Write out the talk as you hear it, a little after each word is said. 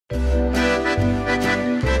Hey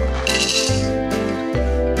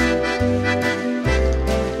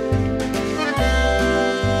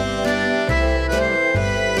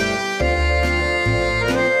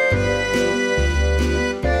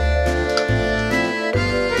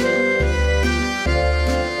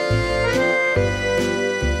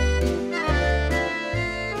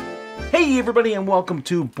everybody, and welcome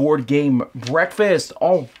to Board Game Breakfast.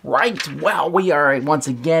 All right, well, we are once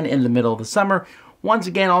again in the middle of the summer. Once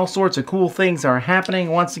again, all sorts of cool things are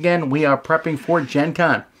happening. Once again, we are prepping for Gen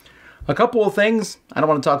Con. A couple of things. I don't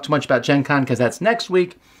want to talk too much about Gen Con because that's next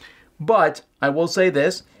week. But I will say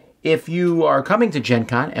this. If you are coming to Gen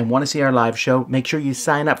Con and want to see our live show, make sure you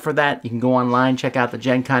sign up for that. You can go online, check out the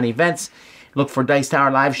Gen Con events. Look for Dice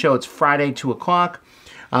Tower live show. It's Friday, 2 o'clock.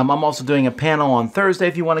 I'm also doing a panel on Thursday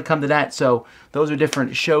if you want to come to that. So those are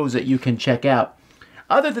different shows that you can check out.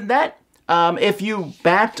 Other than that, if you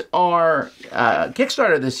backed our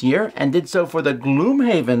Kickstarter this year and did so for the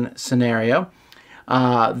Gloomhaven scenario,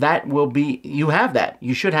 that will be, you have that.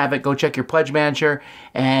 You should have it. Go check your pledge manager.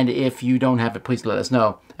 And if you don't have it, please let us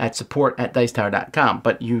know at support@dicetower.com.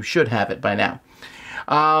 But you should have it by now.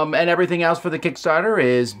 And everything else for the Kickstarter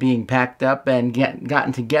is being packed up and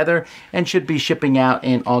gotten together and should be shipping out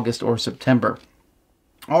in August or September.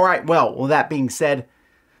 All right, well, with that being said,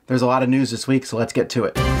 there's a lot of news this week, so let's get to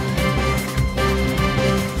it.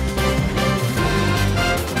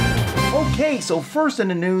 Okay, so first in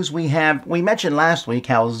the news we mentioned last week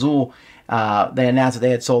how Azul, they announced that they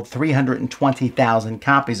had sold 320,000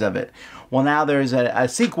 copies of it. Well, now there's a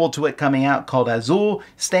sequel to it coming out called Azul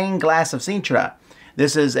Stained Glass of Sintra.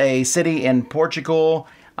 This is a city in Portugal,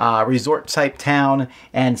 resort-type town,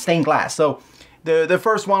 and stained glass. So the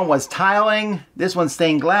first one was tiling. This one's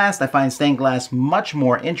stained glass. I find stained glass much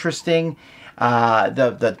more interesting.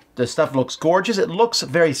 The stuff looks gorgeous. It looks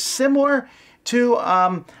very similar to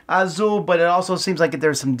Azul, but it also seems like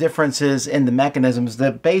there's some differences in the mechanisms.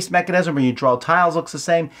 The base mechanism where you draw tiles looks the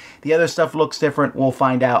same. The other stuff looks different. We'll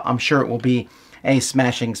find out. I'm sure it will be a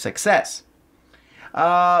smashing success.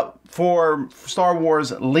 For Star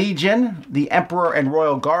Wars Legion, the Emperor and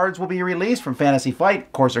Royal Guards will be released from Fantasy Flight.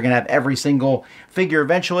 Of course, they're going to have every single figure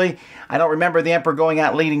eventually. I don't remember the Emperor going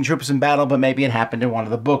out leading troops in battle, but maybe it happened in one of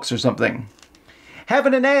the books or something.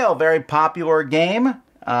 Heaven and Ale, very popular game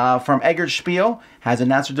from Eggerspiel, has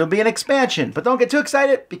announced there will be an expansion. But don't get too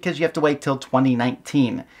excited because you have to wait till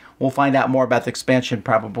 2019. We'll find out more about the expansion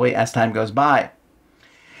probably as time goes by.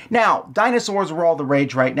 Now, dinosaurs are all the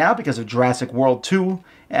rage right now because of Jurassic World 2,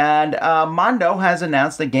 and Mondo has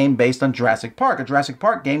announced a game based on Jurassic Park, a Jurassic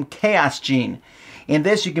Park game, Chaos Gene. In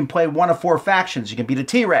this, you can play one of 4 factions. You can be the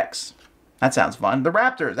T-Rex. That sounds fun. The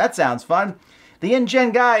Raptors. That sounds fun. The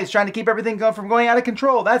InGen guys trying to keep everything from going out of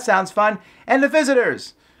control. That sounds fun. And the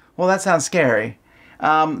Visitors. Well, that sounds scary.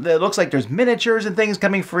 It looks like there's miniatures and things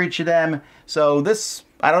coming for each of them. So this,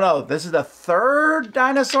 I don't know, this is the 3rd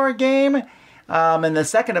dinosaur game. And the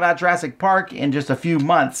 2nd about Jurassic Park in just a few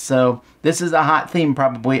months. So this is a hot theme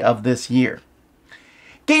probably of this year.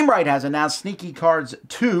 Gamewright has announced Sneaky Cards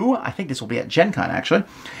 2. I think this will be at Gen Con actually.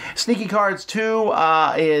 Sneaky Cards 2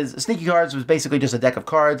 Sneaky Cards was basically just a deck of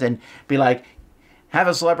cards and be like, have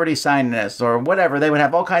a celebrity sign this or whatever. They would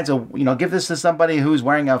have all kinds of, give this to somebody who's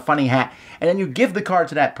wearing a funny hat. And then you give the card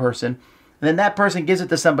to that person. And then that person gives it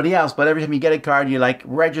to somebody else. But every time you get a card, you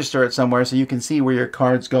register it somewhere so you can see where your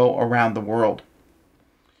cards go around the world.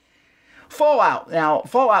 Fallout. Now,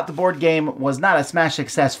 Fallout, the board game, was not a smash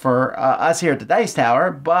success for us here at the Dice Tower,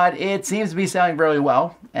 but it seems to be selling really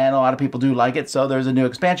well, and a lot of people do like it. So there's a new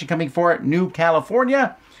expansion coming for it, New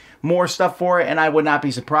California, more stuff for it, and I would not be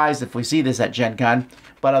surprised if we see this at Gen Con,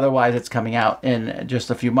 but otherwise it's coming out in just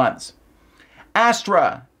a few months.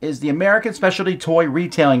 Astra is the American Specialty Toy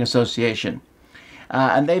Retailing Association,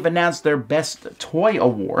 and they've announced their Best Toy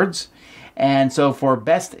Awards. And so for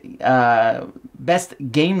best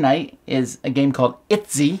game night is a game called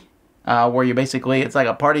ITZY, where you basically, it's like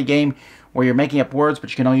a party game where you're making up words, but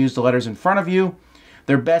you can only use the letters in front of you.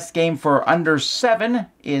 Their best game for under 7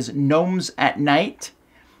 is Gnomes at Night.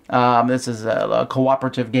 This is a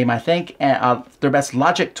cooperative game, I think. And their best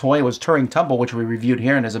logic toy was Turing Tumble, which we reviewed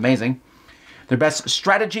here and is amazing. Their best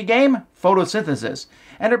strategy game, Photosynthesis.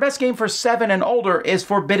 And their best game for 7 and older is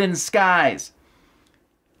Forbidden Skies.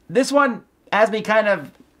 This one has me kind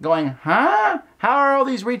of going, huh? How are all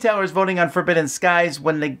these retailers voting on Forbidden Skies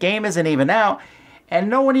when the game isn't even out and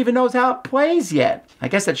no one even knows how it plays yet? I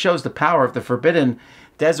guess that shows the power of the Forbidden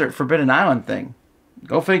Desert, Forbidden Island thing.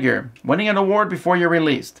 Go figure. Winning an award before you're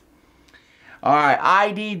released. All right,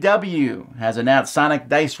 IDW has announced Sonic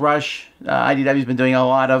Dice Rush. IDW's been doing a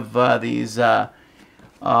lot of these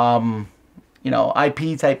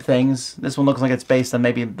IP type things. This one looks like it's based on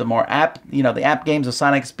maybe the more the app games of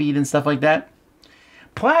Sonic Speed and stuff like that.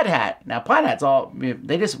 Plaid Hat. Now, Plaid Hat's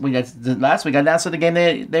last week I announced the game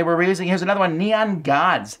they were releasing. Here's another one, Neon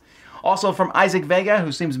Gods. Also from Isaac Vega,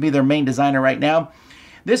 who seems to be their main designer right now.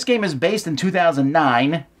 This game is based in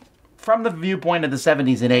 2009 from the viewpoint of the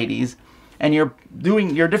 70s and 80s. And you're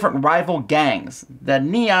doing your different rival gangs. The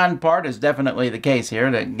neon part is definitely the case here.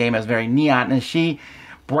 The game is very neon-ishy,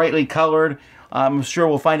 brightly colored. I'm sure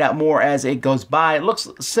we'll find out more as it goes by. It looks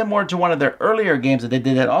similar to one of their earlier games that they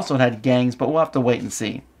did that also had gangs, but we'll have to wait and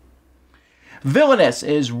see. Villainous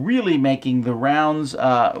is really making the rounds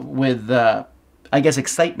with, I guess,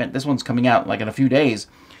 excitement. This one's coming out like in a few days.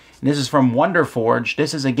 And this is from Wonderforge.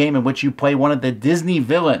 This is a game in which you play one of the Disney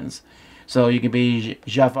villains. So you can be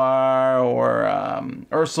Jafar or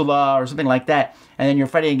Ursula or something like that. And then you're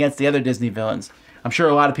fighting against the other Disney villains. I'm sure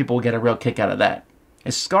a lot of people will get a real kick out of that.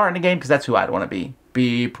 Is Scar in the game? Because that's who I'd want to be.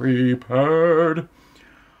 Be prepared.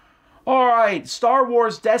 Alright, Star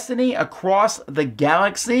Wars Destiny Across the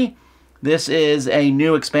Galaxy. This is a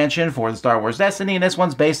new expansion for the Star Wars Destiny, and this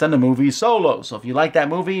one's based on the movie Solo. So if you like that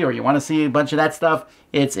movie or you want to see a bunch of that stuff,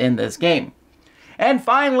 it's in this game. And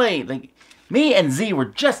finally, me and Z were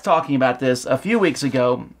just talking about this a few weeks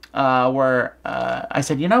ago, where I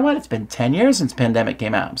said, you know what? It's been 10 years since Pandemic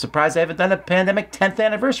came out. I'm surprised they haven't done a Pandemic 10th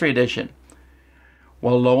Anniversary Edition.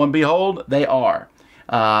 Well, lo and behold, they are.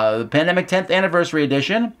 The Pandemic 10th Anniversary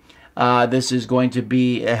Edition. This is going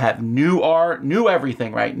to have new art, new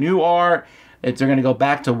everything, right? New art. They're going to go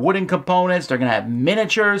back to wooden components. They're going to have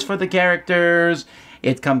miniatures for the characters.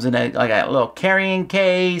 It comes in a little carrying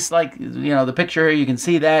case, the picture here. You can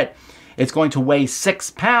see that. It's going to weigh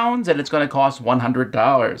 6 pounds, and it's going to cost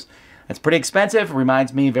 $100. That's pretty expensive. It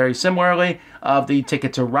reminds me very similarly of the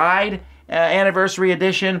Ticket to Ride Anniversary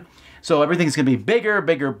Edition. So everything's going to be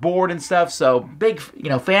bigger board and stuff. So big,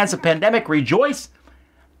 fans of Pandemic, rejoice.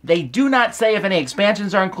 They do not say if any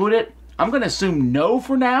expansions are included. I'm going to assume no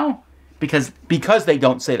for now because they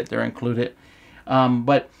don't say that they're included.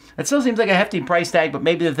 But it still seems like a hefty price tag, but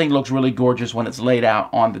maybe the thing looks really gorgeous when it's laid out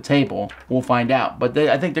on the table. We'll find out. But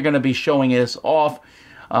I think they're going to be showing us off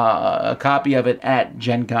a copy of it at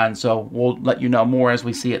Gen Con, so we'll let you know more as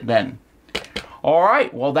we see it then. All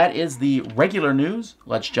right, well, that is the regular news.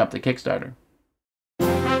 Let's jump to Kickstarter.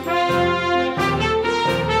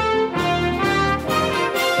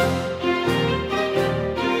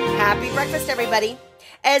 Happy breakfast, everybody.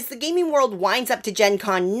 As the gaming world winds up to Gen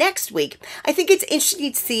Con next week, I think it's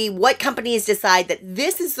interesting to see what companies decide that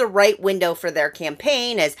this is the right window for their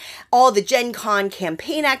campaign as all the Gen Con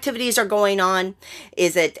campaign activities are going on.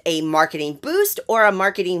 Is it a marketing boost or a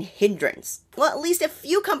marketing hindrance? Well, at least a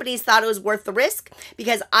few companies thought it was worth the risk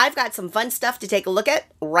because I've got some fun stuff to take a look at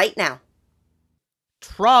right now.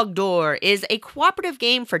 Trogdor is a cooperative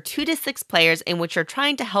game for 2 to 6 players in which you're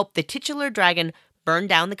trying to help the titular dragon burn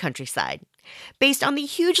down the countryside. Based on the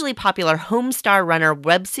hugely popular Homestar Runner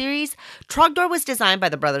web series, Trogdor was designed by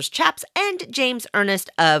the brothers Chaps and James Ernest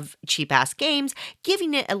of Cheap Ass Games,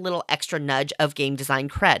 giving it a little extra nudge of game design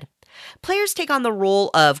cred. Players take on the role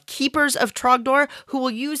of keepers of Trogdor, who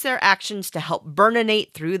will use their actions to help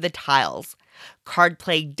burninate through the tiles. Card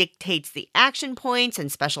play dictates the action points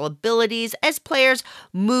and special abilities as players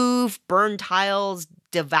move, burn tiles,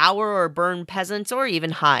 devour or burn peasants, or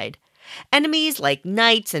even hide. Enemies like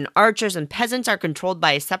knights and archers and peasants are controlled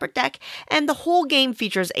by a separate deck, and the whole game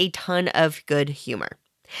features a ton of good humor.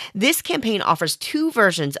 This campaign offers 2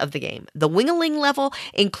 versions of the game. The Wing-a-Ling level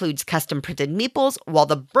includes custom printed meeples, while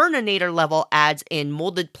the Burninator level adds in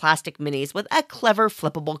molded plastic minis with a clever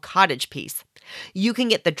flippable cottage piece. You can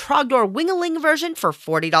get the Trogdor Wing-a-Ling version for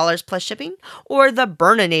 $40 plus shipping, or the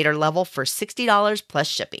Burninator level for $60 plus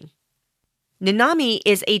shipping. Nanami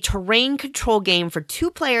is a terrain control game for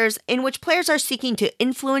 2 players in which players are seeking to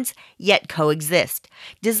influence yet coexist.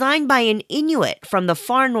 Designed by an Inuit from the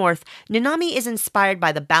far north, Nanami is inspired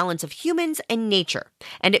by the balance of humans and nature,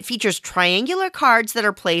 and it features triangular cards that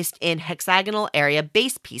are placed in hexagonal area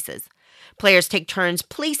base pieces. Players take turns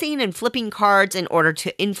placing and flipping cards in order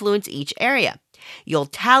to influence each area. You'll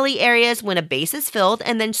tally areas when a base is filled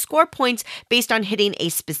and then score points based on hitting a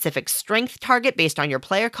specific strength target based on your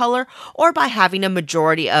player color or by having a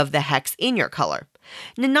majority of the hex in your color.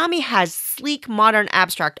 Nanami has sleek, modern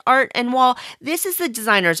abstract art, and while this is the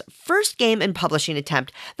designer's first game and publishing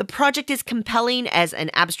attempt, the project is compelling as an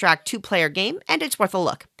abstract 2-player game, and it's worth a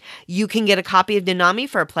look. You can get a copy of Nanami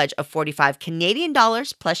for a pledge of $45 Canadian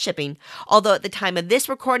plus shipping, although at the time of this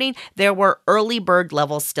recording, there were early bird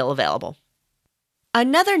levels still available.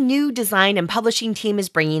 Another new design and publishing team is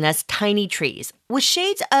bringing us Tiny Trees. With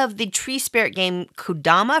shades of the tree spirit game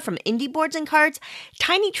Kodama from Indie Boards and Cards,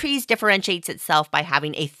 Tiny Trees differentiates itself by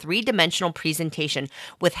having a three-dimensional presentation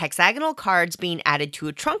with hexagonal cards being added to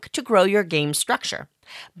a trunk to grow your game structure.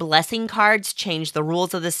 Blessing cards change the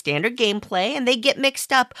rules of the standard gameplay, and they get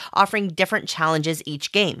mixed up, offering different challenges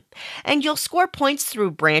each game. And you'll score points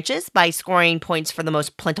through branches by scoring points for the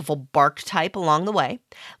most plentiful bark type along the way,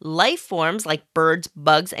 life forms like birds,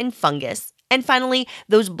 bugs, and fungus, and finally,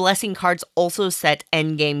 those blessing cards also set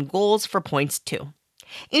endgame goals for points too.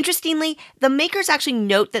 Interestingly, the makers actually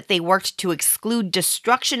note that they worked to exclude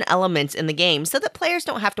destruction elements in the game so that players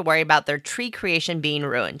don't have to worry about their tree creation being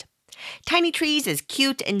ruined. Tiny Trees is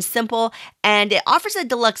cute and simple, and it offers a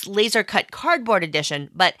deluxe laser-cut cardboard edition,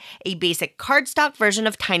 but a basic cardstock version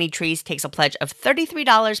of Tiny Trees takes a pledge of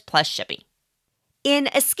 $33 plus shipping. In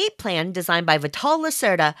Escape Plan, designed by Vital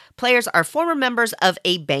Lacerda, players are former members of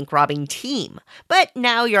a bank-robbing team. But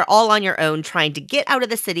now you're all on your own trying to get out of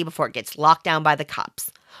the city before it gets locked down by the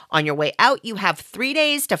cops. On your way out, you have 3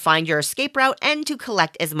 days to find your escape route and to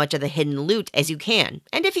collect as much of the hidden loot as you can.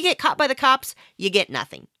 And if you get caught by the cops, you get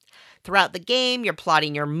nothing. Throughout the game, you're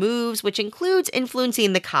plotting your moves, which includes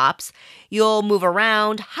influencing the cops. You'll move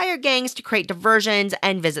around, hire gangs to create diversions,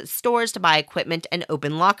 and visit stores to buy equipment and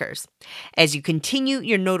open lockers. As you continue,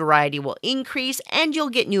 your notoriety will increase and you'll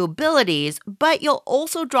get new abilities, but you'll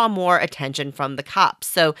also draw more attention from the cops,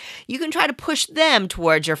 so you can try to push them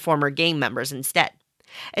towards your former gang members instead.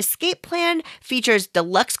 Escape Plan features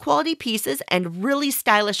deluxe quality pieces and really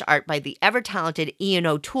stylish art by the ever-talented Ian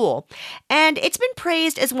O'Toole, and it's been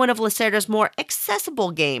praised as one of Lacerda's more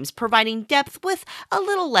accessible games, providing depth with a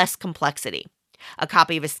little less complexity. A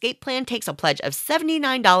copy of Escape Plan takes a pledge of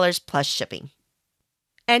 $79 plus shipping.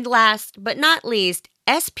 And last but not least,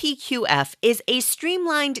 SPQF is a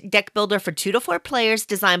streamlined deck builder for 2 to 4 players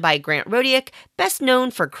designed by Grant Rodiak, best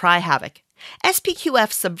known for Cry Havoc.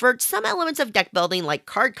 SPQF subverts some elements of deck building like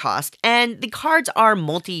card cost, and the cards are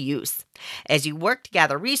multi-use. As you work to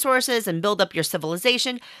gather resources and build up your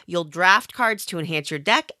civilization, you'll draft cards to enhance your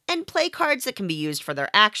deck and play cards that can be used for their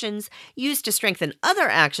actions, used to strengthen other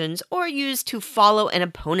actions, or used to follow an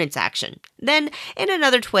opponent's action. Then, in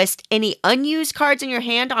another twist, any unused cards in your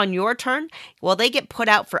hand on your turn, well, they get put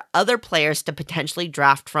out for other players to potentially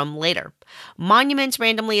draft from later. Monuments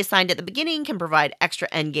randomly assigned at the beginning can provide extra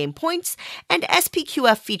endgame points, and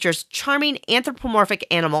SPQF features charming anthropomorphic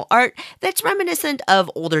animal art that's reminiscent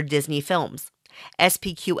of older Disney films.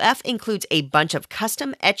 SPQF includes a bunch of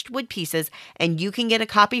custom etched wood pieces, and you can get a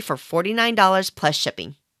copy for $49 plus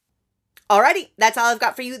shipping. Alrighty, that's all I've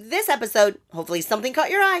got for you this episode. Hopefully something caught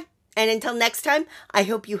your eye. And until next time, I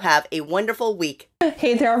hope you have a wonderful week.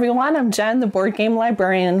 Hey there everyone, I'm Jen, the board game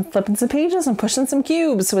librarian, flipping some pages and pushing some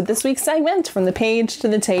cubes with this week's segment, From the Page to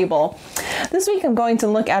the Table. This week I'm going to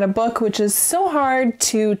look at a book which is so hard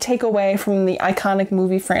to take away from the iconic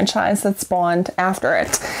movie franchise that spawned after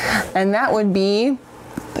it. And that would be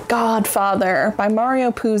The Godfather by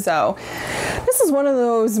Mario Puzo. This is one of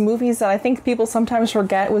those movies that I think people sometimes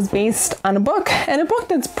forget was based on a book, and a book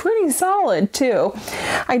that's pretty solid too.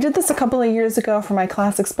 I did this a couple of years ago for my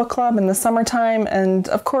classics book club in the summertime, and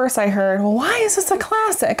of course I heard, well, why is this a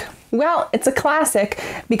classic? Well, it's a classic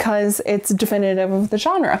because it's definitive of the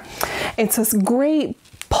genre. It's this great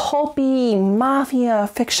pulpy mafia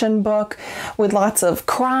fiction book with lots of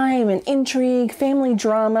crime and intrigue, family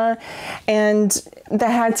drama, and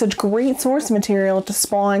that had such great source material to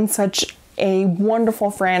spawn such a wonderful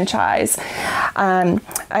franchise.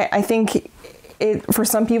 I think for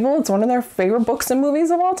some people, it's one of their favorite books and movies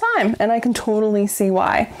of all time, and I can totally see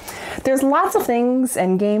why. There's lots of things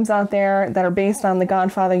and games out there that are based on the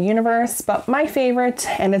Godfather universe, but my favorite,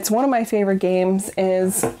 and it's one of my favorite games,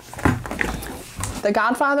 is The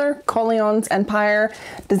Godfather, Corleone's Empire,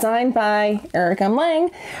 designed by Eric M.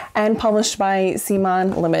 Lang and published by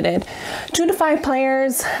Simon Limited. 2 to 5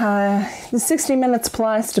 players, 60 minutes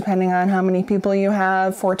plus, depending on how many people you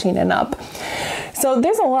have, 14 and up. So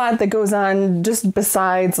there's a lot that goes on just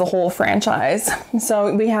besides the whole franchise.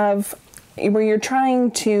 So we have where you're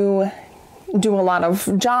trying to do a lot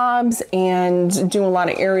of jobs and do a lot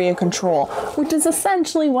of area control, which is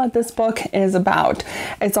essentially what this book is about.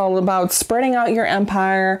 It's all about spreading out your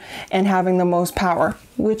empire and having the most power,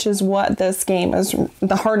 which is what this game is,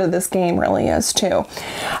 the heart of this game really is too.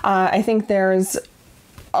 I think there's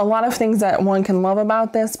a lot of things that one can love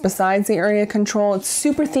about this besides the area control. It's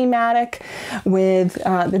super thematic with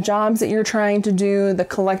the jobs that you're trying to do, the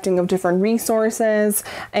collecting of different resources,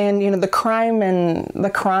 and the crime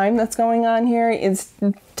that's going on here is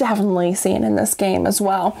definitely seen in this game as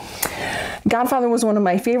well. Godfather was one of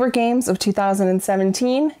my favorite games of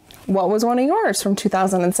 2017. What was one of yours from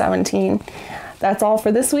 2017? That's all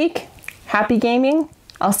for this week. Happy gaming.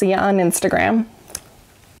 I'll see you on Instagram.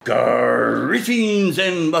 Greetings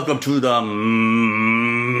and welcome to the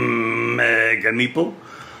Mega Meeple.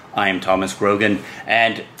 I am Thomas Grogan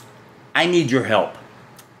and I need your help.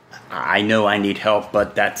 I know I need help,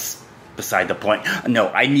 but that's beside the point. No,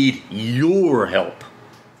 I need your help.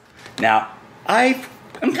 Now, I'm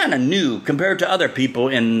kind of new compared to other people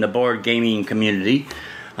in the board gaming community.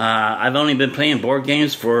 I've only been playing board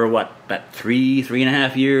games for, about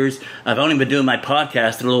 3.5 years. I've only been doing my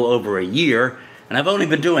podcast a little over a year. And I've only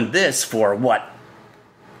been doing this for,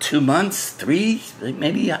 2 months? 3?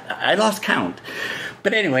 Maybe? I lost count.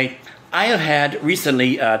 But anyway, I have had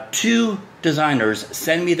recently 2 designers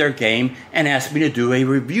send me their game and ask me to do a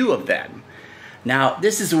review of them. Now,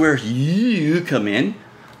 this is where you come in.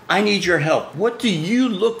 I need your help. What do you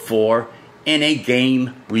look for in a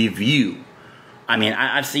game review? I mean,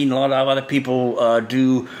 I've seen a lot of other people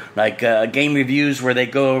do game reviews where they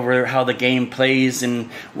go over how the game plays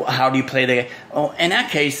and how do you play the game. Oh, in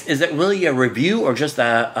that case, is it really a review or just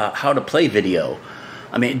a how to play video?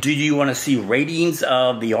 I mean, do you want to see ratings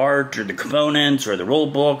of the art or the components or the rule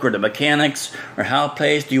book or the mechanics or how it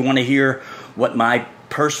plays? Do you want to hear what my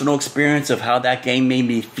personal experience of how that game made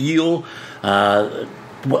me feel?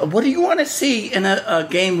 What do you want to see in a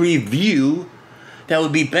game review that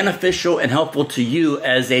would be beneficial and helpful to you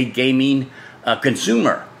as a gaming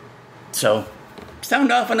consumer? So,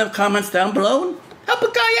 sound off in the comments down below and help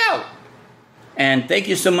a guy out. And thank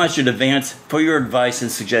you so much in advance for your advice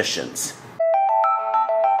and suggestions.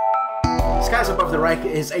 Skies Above the Reich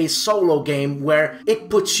is a solo game where it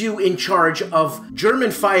puts you in charge of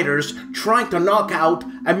German fighters trying to knock out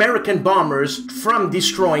American bombers from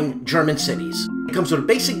destroying German cities. It comes with a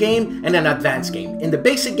basic game and an advanced game. In the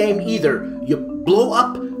basic game, either you blow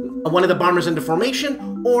up one of the bombers into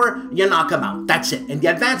formation or you knock them out. That's it. In the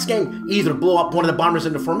advanced game, either blow up one of the bombers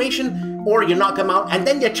into formation or you knock them out and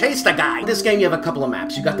then you chase the guy. In this game, you have a couple of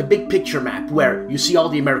maps. You got the big picture map where you see all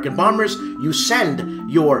the American bombers. You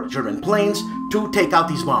send your German planes to take out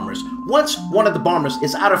these bombers. Once one of the bombers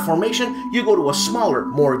is out of formation, you go to a smaller,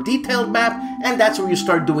 more detailed map, and that's where you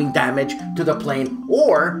start doing damage to the plane,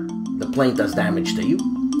 or the plane does damage to you.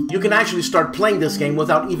 You can actually start playing this game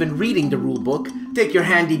without even reading the rulebook. Take your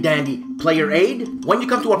handy dandy player aid. When you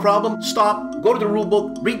come to a problem, stop, go to the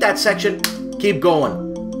rulebook, read that section, keep going.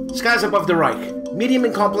 Skies Above the Reich, medium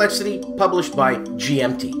in complexity, published by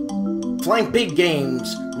GMT. Flying Pig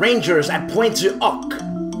Games, Rangers at Pointe du Hoc.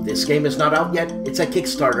 This game is not out yet, it's a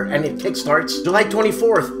Kickstarter, and it kickstarts July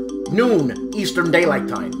 24th, noon, Eastern Daylight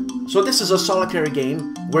Time. So this is a solitary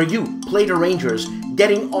game where you play the Rangers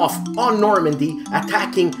getting off on Normandy,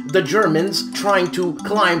 attacking the Germans, trying to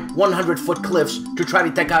climb 100-foot cliffs to try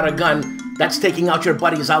to take out a gun that's taking out your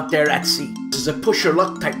buddies out there at sea. This is a push your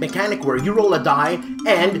luck type mechanic where you roll a die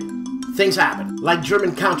and things happen, like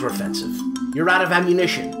German counteroffensive. You're out of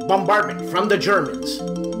ammunition, bombardment from the Germans.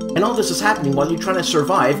 And all this is happening while you're trying to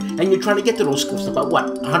survive and you're trying to get to those cliffs about,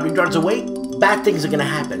 100 yards away? Bad things are gonna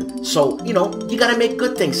happen. So, you gotta make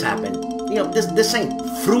good things happen. This ain't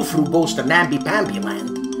Frou-Frou goes to Namby-Pamby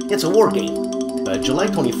land. It's a war game. July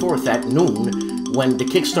 24th at noon, when the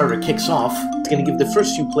Kickstarter kicks off, it's gonna give the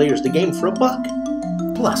first few players the game for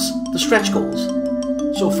 $1. Plus, the stretch goals.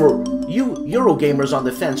 So for you Eurogamers on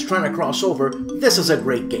the fence trying to cross over, this is a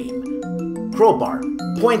great game. Crowbar,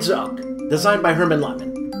 Pointe du Hoc, designed by Herman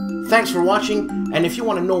Lutman. Thanks for watching, and if you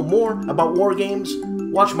want to know more about war games,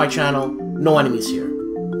 watch my channel, No Enemies Here.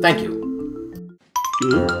 Thank you.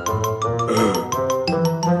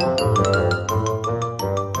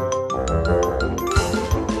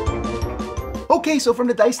 Okay, so from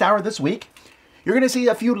the Dice Tower this week, you're going to see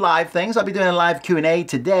a few live things. I'll be doing a live Q&A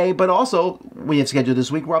today, but also we have scheduled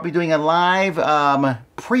this week where I'll be doing a live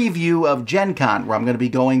preview of Gen Con, where I'm going to be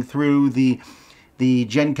going through the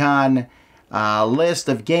Gen Con list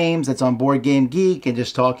of games that's on Board Game Geek and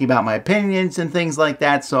just talking about my opinions and things like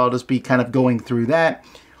that. So I'll just be kind of going through that.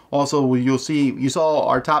 Also, you saw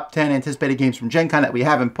our top 10 anticipated games from Gen Con that we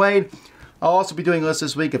haven't played. I'll also be doing a list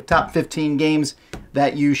this week of top 15 games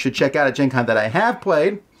that you should check out at Gen Con that I have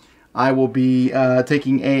played. I will be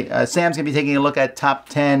Sam's going to be taking a look at top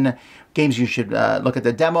 10 games you should look at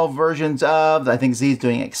the demo versions of. I think Z's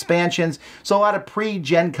doing expansions. So a lot of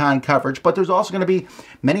pre-Gen Con coverage, but there's also going to be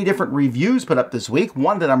many different reviews put up this week.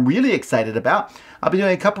 One that I'm really excited about. I'll be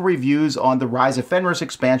doing a couple reviews on the Rise of Fenris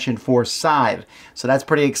expansion for Scythe. So that's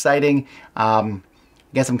pretty exciting. I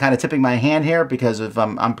guess I'm kind of tipping my hand here because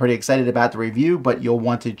I'm pretty excited about the review, but you'll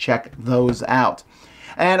want to check those out.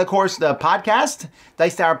 And of course, the podcast,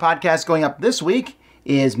 Dice Tower podcast going up this week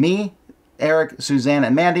is me, Eric, Suzanne,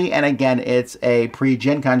 and Mandy. And again, it's a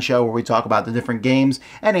pre-Gen Con show where we talk about the different games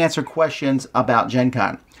and answer questions about Gen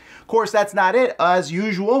Con. Of course, that's not it. As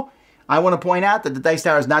usual, I want to point out that the Dice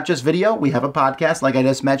Tower is not just video. We have a podcast, like I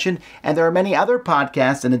just mentioned, and there are many other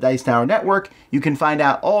podcasts in the Dice Tower Network. You can find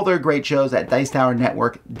out all their great shows at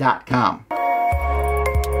dicetowernetwork.com.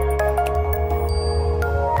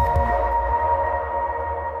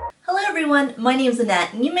 Everyone, my name is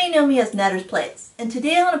Annette, and you may know me as Netter's Plays. And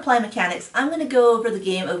today on Apply Mechanics, I'm going to go over the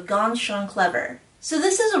game of Gone Shun Clever. So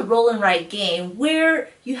this is a roll and write game where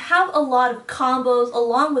you have a lot of combos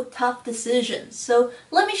along with tough decisions. So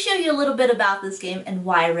let me show you a little bit about this game and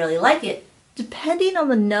why I really like it. Depending on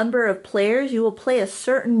the number of players, you will play a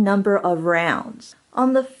certain number of rounds.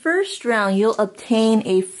 On the first round, you'll obtain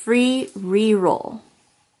a free reroll.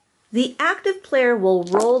 The active player will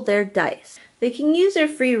roll their dice. They can use their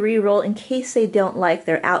free reroll in case they don't like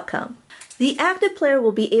their outcome. The active player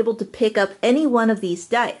will be able to pick up any one of these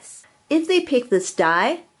dice. If they pick this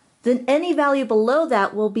die, then any value below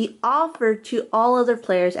that will be offered to all other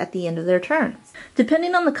players at the end of their turn.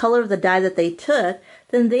 Depending on the color of the die that they took,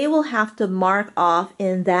 then they will have to mark off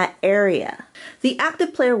in that area. The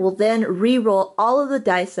active player will then reroll all of the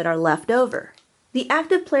dice that are left over. The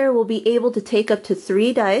active player will be able to take up to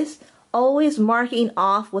 3 dice, always marking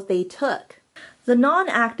off what they took. The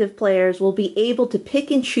non-active players will be able to pick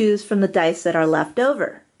and choose from the dice that are left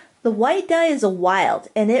over. The white die is a wild,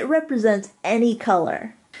 and it represents any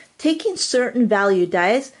color. Taking certain value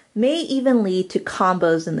dice may even lead to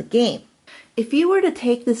combos in the game. If you were to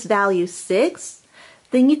take this value 6,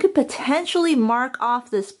 then you could potentially mark off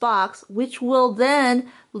this box, which will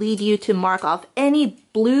then lead you to mark off any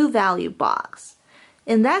blue value box.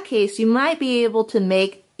 In that case, you might be able to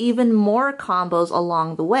make even more combos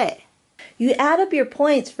along the way. You add up your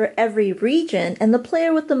points for every region, and the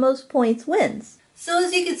player with the most points wins. So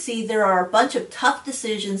as you can see, there are a bunch of tough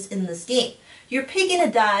decisions in this game. You're picking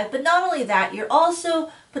a die, but not only that, you're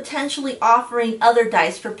also potentially offering other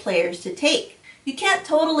dice for players to take. You can't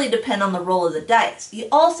totally depend on the roll of the dice. You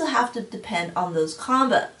also have to depend on those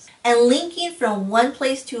combos. And linking from one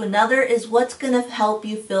place to another is what's going to help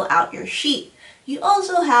you fill out your sheet. You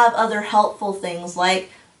also have other helpful things like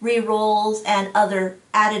rerolls and other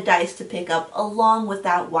added dice to pick up along with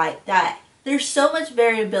that white die. There's so much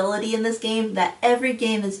variability in this game that every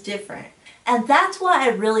game is different. And that's why I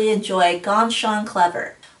really enjoy Gone Shun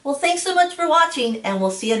Clever. Well, thanks so much for watching, and we'll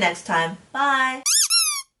see you next time. Bye!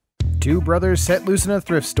 Two brothers set loose in a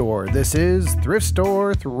thrift store. This is Thrift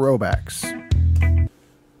Store Throwbacks.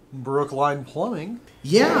 Brookline Plumbing.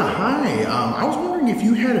 Yeah, hi. I was wondering if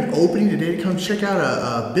you had an opening today to come check out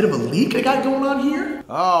a bit of a leak I got going on here.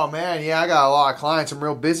 Oh man, yeah, I got a lot of clients. I'm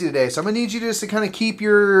real busy today, so I'm gonna need you just to kind of keep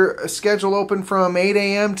your schedule open from 8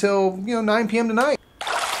 a.m. till 9 p.m. tonight.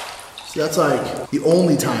 See, that's like the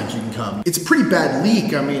only times you can come. It's a pretty bad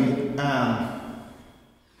leak. I mean,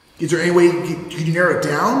 is there any way could you narrow it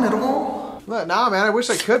down at all? Nah, man, I wish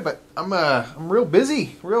I could, but I'm real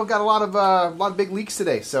busy. Got a lot of big leaks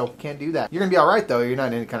today, so can't do that. You're gonna be all right though. You're not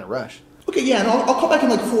in any kind of rush. Okay, yeah, and I'll call back in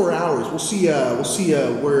like 4 hours. We'll see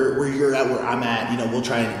where you're at, where I'm at. We're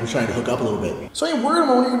trying to hook up a little bit. So I am worried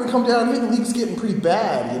when you're gonna come down here. The leak's getting pretty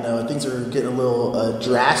bad. Things are getting a little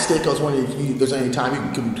drastic. I was wondering if there's any time you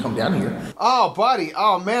can come down here. Oh, buddy.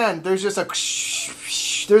 Oh man, there's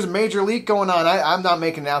a major leak going on. I'm not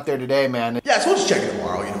making it out there today, man. Yeah, so we'll just check it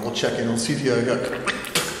tomorrow. We'll check in. We'll see if you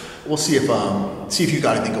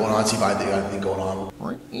got anything going on. See if I got anything going on.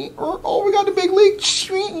 Oh, we got the big leak.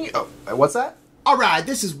 Oh, what's that? Alright,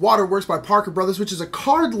 this is Waterworks by Parker Brothers, which is a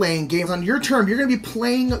card-laying game. On your turn, you're going to be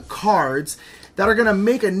playing cards that are going to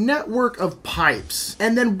make a network of pipes.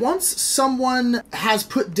 And then once someone has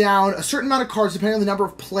put down a certain amount of cards, depending on the number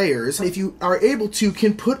of players, if you are able to,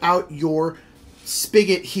 can put out your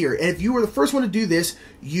spigot here. And if you were the first one to do this,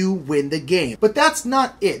 you win the game. But that's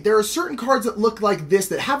not it. There are certain cards that look like this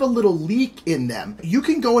that have a little leak in them. You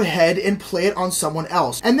can go ahead and play it on someone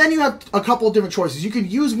else. And then you have a couple of different choices. You can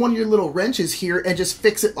use one of your little wrenches here and just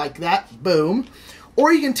fix it like that. Boom.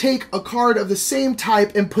 or you can take a card of the same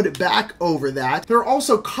type and put it back over that. There are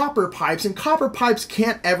also copper pipes, and copper pipes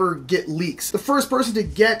can't ever get leaks. The first person to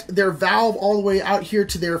get their valve all the way out here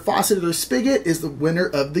to their faucet or their spigot is the winner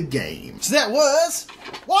of the game. So that was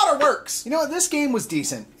Waterworks. You know what? This game was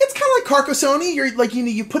decent. It's kind of like Carcassonne. You're like,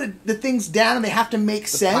 you put the things down and they have to make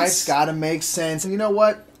sense. The pipes gotta make sense. And you know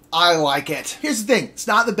what? I like it. Here's the thing. It's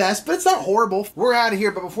not the best, but it's not horrible. We're out of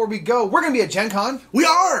here, but before we go, we're going to be at Gen Con. We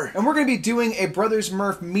are! And we're going to be doing a Brothers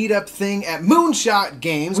Murph meetup thing at Moonshot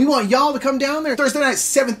Games. We want y'all to come down there Thursday night at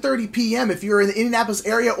 7:30 p.m. if you're in the Indianapolis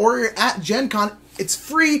area or you're at Gen Con. It's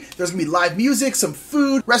free. There's going to be live music, some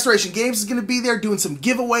food. Restoration Games is going to be there doing some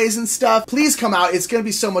giveaways and stuff. Please come out. It's going to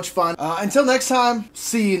be so much fun. Until next time,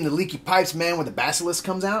 see you in the Leaky Pipes, man, when the Basilisk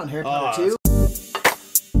comes out in Harry Potter 2.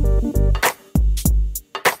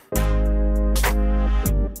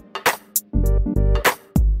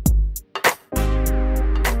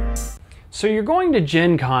 So you're going to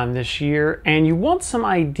Gen Con this year and you want some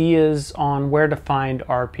ideas on where to find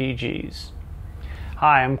RPGs.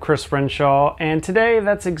 Hi, I'm Chris Renshaw, and today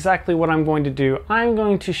that's exactly what I'm going to do. I'm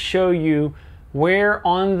going to show you where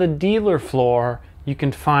on the dealer floor you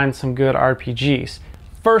can find some good RPGs.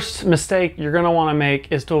 First mistake you're going to want to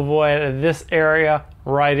make is to avoid this area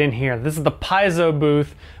right in here. This is the Paizo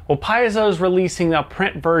booth. Well, Paizo is releasing a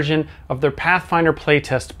print version of their Pathfinder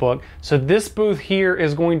playtest book, so this booth here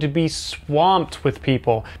is going to be swamped with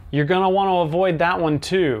people. You're going to want to avoid that one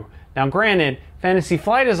too. Now granted, Fantasy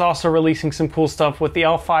Flight is also releasing some cool stuff with the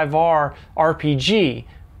L5R RPG,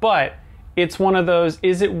 but it's one of those,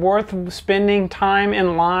 is it worth spending time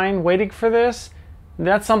in line waiting for this?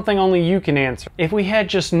 That's something only you can answer. If we head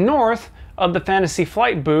just north of the Fantasy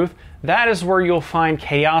Flight booth, that is where you'll find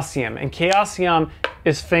Chaosium, and Chaosium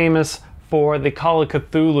is famous for the Call of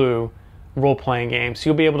Cthulhu role-playing game, so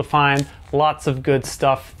you'll be able to find lots of good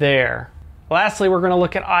stuff there. Lastly, we're going to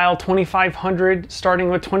look at aisle 2500, starting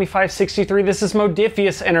with 2563. This is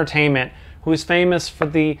Modiphius Entertainment, who is famous for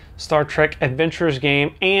the Star Trek Adventures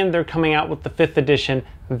game, and they're coming out with the 5th edition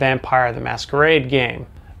Vampire the Masquerade game.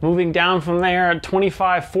 Moving down from there,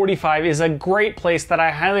 2545 is a great place that I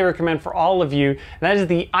highly recommend for all of you. That is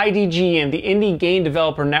the IDG and the Indie Game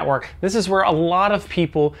Developer Network. This is where a lot of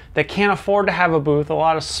people that can't afford to have a booth, a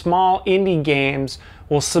lot of small indie games,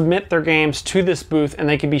 will submit their games to this booth and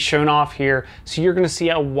they can be shown off here. So you're going to see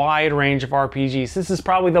a wide range of RPGs. This is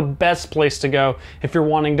probably the best place to go if you're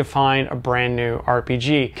wanting to find a brand new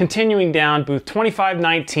RPG. Continuing down, booth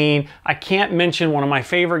 2519, I can't mention one of my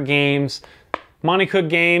favorite games, Monte Cook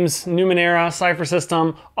Games, Numenera, Cypher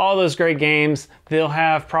System, all those great games. They'll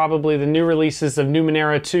have probably the new releases of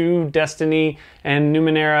Numenera 2, Destiny, and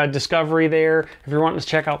Numenera Discovery there if you're wanting to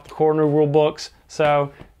check out the core new rule books.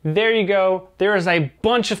 So there you go. There is a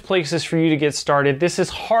bunch of places for you to get started. This is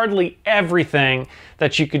hardly everything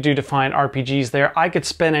that you could do to find RPGs there. I could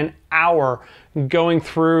spend an hour going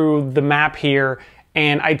through the map here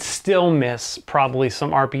and I'd still miss probably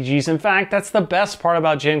some RPGs. In fact, that's the best part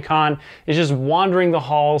about Gen Con, is just wandering the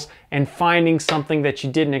halls and finding something that you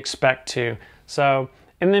didn't expect to. So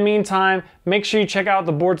in the meantime, make sure you check out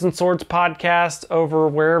the Boards and Swords podcast over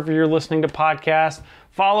wherever you're listening to podcasts.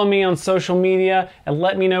 Follow me on social media and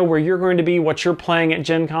let me know where you're going to be, what you're playing at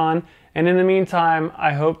Gen Con. And in the meantime,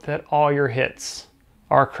 I hope that all your hits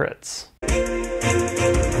are crits.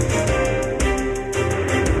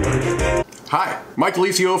 Hi, Mike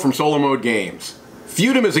Delisio from Solomode Games.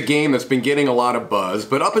 Feudum is a game that's been getting a lot of buzz,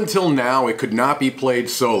 but up until now it could not be played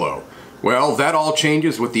solo. Well, that all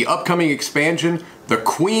changes with the upcoming expansion, The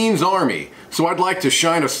Queen's Army. So I'd like to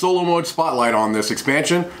shine a Solomode spotlight on this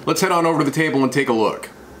expansion. Let's head on over to the table and take a look.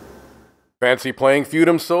 Fancy playing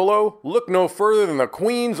Feudum solo? Look no further than the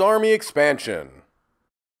Queen's Army expansion.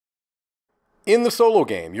 In the solo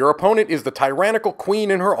game, your opponent is the tyrannical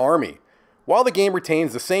queen and her army. While the game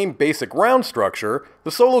retains the same basic round structure,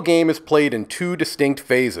 the solo game is played in 2 distinct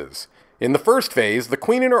phases. In the first phase, the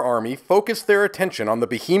queen and her army focus their attention on the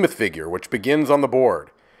behemoth figure, which begins on the board.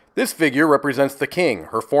 This figure represents the king,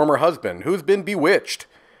 her former husband, who's been bewitched.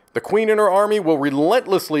 The queen and her army will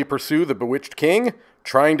relentlessly pursue the bewitched king,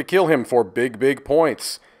 trying to kill him for big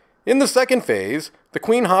points. In the second phase, the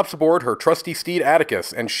queen hops aboard her trusty steed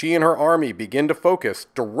Atticus, and she and her army begin to focus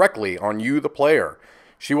directly on you, the player.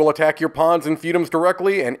 She will attack your pawns and feudums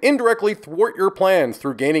directly and indirectly thwart your plans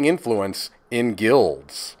through gaining influence in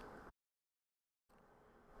guilds.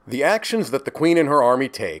 The actions that the queen and her army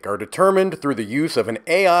take are determined through the use of an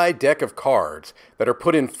AI deck of cards that are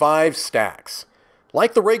put in 5 stacks.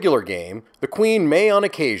 Like the regular game, the queen may on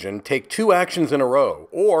occasion take 2 actions in a row,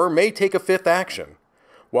 or may take a 5th action.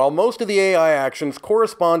 While most of the AI actions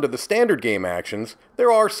correspond to the standard game actions,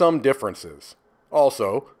 there are some differences.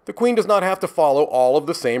 Also, the Queen does not have to follow all of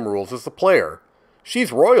the same rules as the player.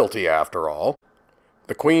 She's royalty after all.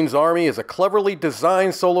 The Queen's Army is a cleverly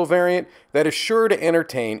designed solo variant that is sure to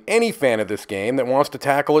entertain any fan of this game that wants to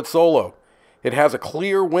tackle it solo. It has a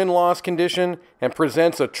clear win-loss condition and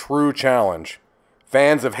presents a true challenge.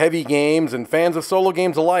 Fans of heavy games and fans of solo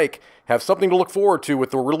games alike have something to look forward to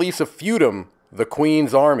with the release of Feudum, The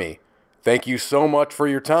Queen's Army. Thank you so much for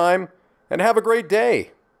your time, and have a great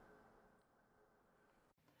day.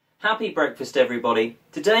 Happy breakfast, everybody.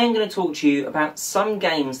 Today I'm going to talk to you about some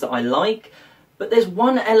games that I like, but there's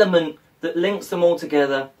one element that links them all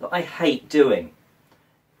together that I hate doing.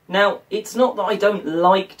 Now, it's not that I don't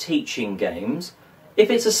like teaching games.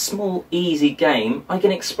 If it's a small, easy game, I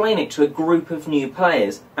can explain it to a group of new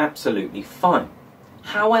players absolutely fine.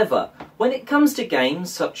 However, when it comes to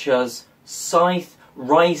games such as Scythe,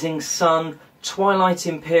 Rising Sun, Twilight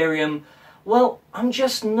Imperium, well, I'm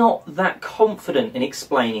just not that confident in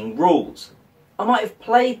explaining rules. I might have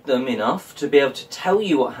played them enough to be able to tell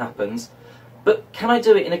you what happens, but can I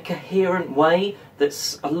do it in a coherent way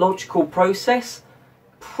that's a logical process?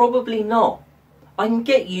 Probably not. I can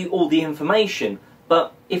get you all the information,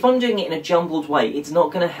 but if I'm doing it in a jumbled way, it's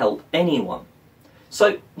not going to help anyone.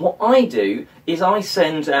 So what I do is I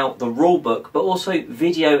send out the rulebook, but also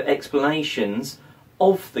video explanations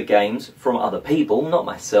of the games from other people, not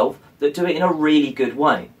myself, that do it in a really good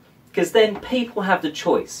way. Because then people have the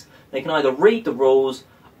choice. They can either read the rules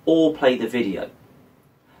or play the video.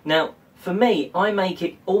 Now, for me, I make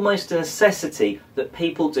it almost a necessity that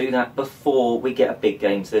people do that before we get a big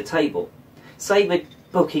game to the table. Say we're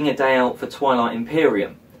booking a day out for Twilight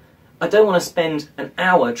Imperium. I don't want to spend an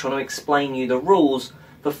hour trying to explain you the rules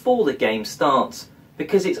before the game starts,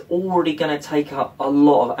 because it's already going to take up a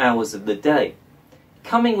lot of hours of the day.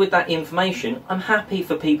 Coming with that information, I'm happy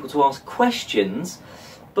for people to ask questions,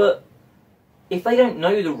 but if they don't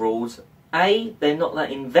know the rules, A, they're not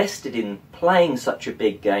that invested in playing such a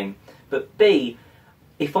big game, but B,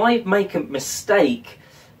 if I make a mistake,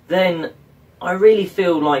 then I really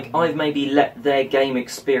feel like I've maybe let their game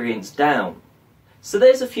experience down. So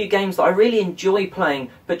there's a few games that I really enjoy playing,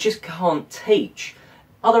 but just can't teach.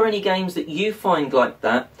 Are there any games that you find like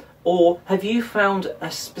that? Or have you found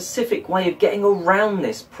a specific way of getting around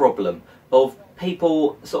this problem of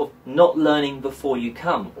people sort of not learning before you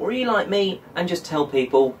come? Or are you like me and just tell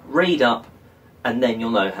people, read up, and then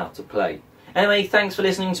you'll know how to play? Anyway, thanks for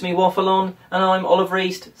listening to me waffle on, and I'm Oliver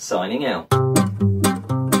East, signing out.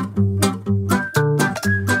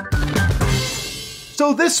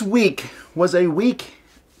 So this week was a week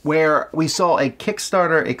where we saw a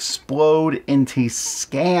Kickstarter explode into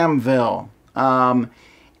Scamville.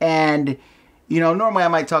 And, you know, normally I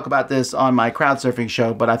might talk about this on my crowdsurfing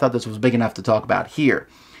show, but I thought this was big enough to talk about here.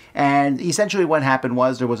 And essentially what happened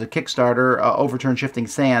was there was a Kickstarter, Overturn Shifting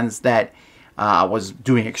Sands, that was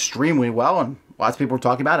doing extremely well, and lots of people were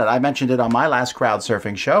talking about it. I mentioned it on my last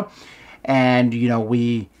crowdsurfing show. And, you know,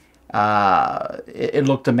 it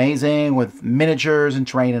looked amazing with miniatures and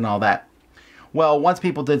terrain and all that. Well, once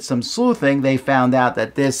people did some sleuthing, they found out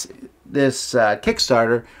that this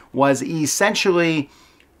Kickstarter was essentially...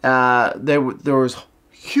 there was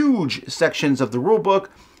huge sections of the rulebook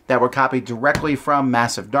that were copied directly from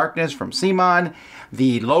Massive Darkness, from CMON.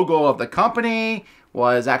 The logo of the company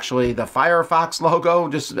was actually the Firefox logo,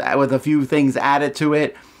 just with a few things added to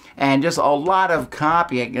it, and just a lot of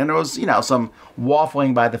copying. And there was, you know, some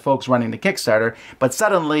waffling by the folks running the Kickstarter, but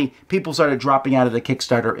suddenly people started dropping out of the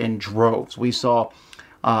Kickstarter in droves. We saw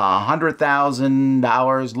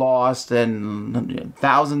 $100,000 lost, and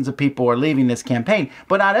thousands of people are leaving this campaign.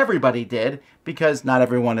 But not everybody did, because not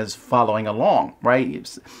everyone is following along,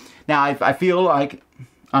 right? Now, I feel like,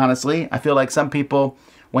 honestly, I feel like some people,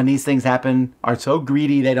 when these things happen, are so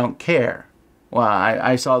greedy they don't care. Well,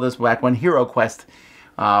 I saw this back when HeroQuest,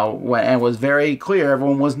 and it was very clear,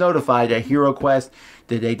 everyone was notified that HeroQuest,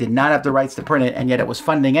 that they did not have the rights to print it, and yet it was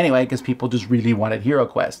funding anyway, because people just really wanted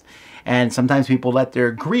HeroQuest. And sometimes people let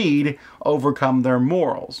their greed overcome their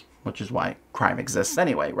morals, which is why crime exists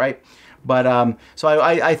anyway, right? But so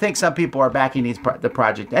I think some people are backing the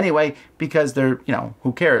project anyway, because they're, you know,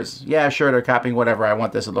 who cares? Yeah, sure, they're copying whatever. I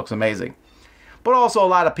want this. It looks amazing. But also a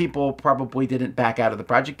lot of people probably didn't back out of the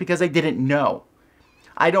project because they didn't know.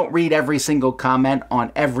 I don't read every single comment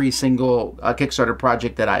on every single Kickstarter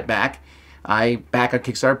project that I back. I back a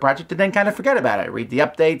Kickstarter project and then kind of forget about it. I read the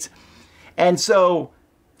updates. And so...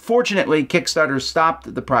 fortunately, Kickstarter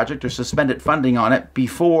stopped the project or suspended funding on it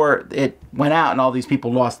before it went out and all these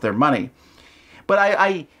people lost their money. But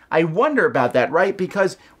I wonder about that, right?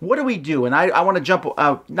 Because what do we do? And I want to jump,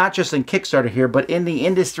 not just in Kickstarter here, but in the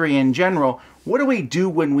industry in general, what do we do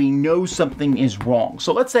when we know something is wrong?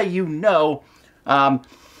 So let's say you know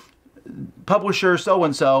publisher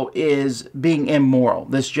so-and-so is being immoral.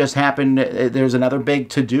 This just happened. There's another big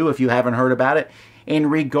to-do, if you haven't heard about it, in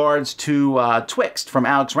regards to Twixt from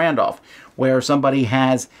Alex Randolph, where somebody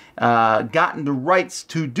has gotten the rights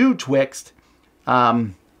to do Twixt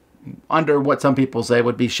under what some people say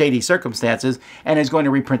would be shady circumstances, and is going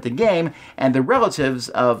to reprint the game, and the relatives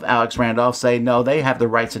of Alex Randolph say no, they have the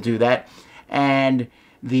rights to do that, and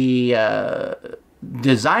the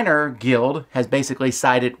designer guild has basically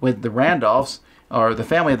sided with the Randolphs, or the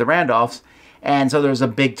family of the Randolphs, and so there's a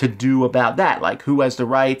big to-do about that, like who has the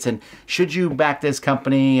rights, and should you back this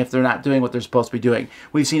company if they're not doing what they're supposed to be doing.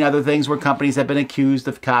 We've seen other things where companies have been accused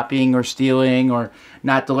of copying or stealing or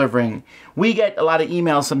not delivering. We get a lot of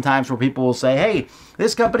emails sometimes where people will say, hey,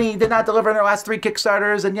 this company did not deliver in their last 3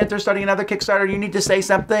 Kickstarters, and yet they're starting another Kickstarter, you need to say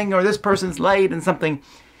something, or this person's late and something.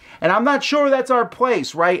 And I'm not sure that's our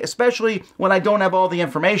place, right? Especially when I don't have all the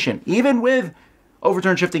information. Even with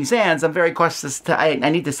Overturned Shifting Sands, I'm very cautious. I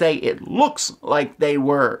need to say it looks like they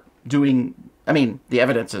were doing, I mean, the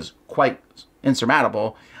evidence is quite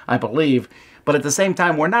insurmountable, I believe. But at the same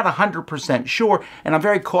time, we're not 100% sure, and I'm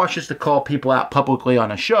very cautious to call people out publicly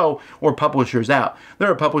on a show or publishers out.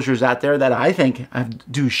 There are publishers out there that I think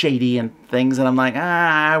do shady and things, and I'm like,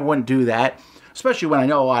 I wouldn't do that. Especially when I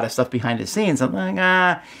know a lot of stuff behind the scenes. I'm like,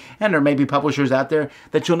 and there may be publishers out there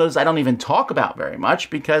that you'll notice I don't even talk about very much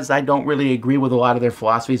because I don't really agree with a lot of their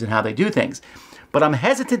philosophies and how they do things. But I'm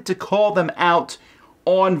hesitant to call them out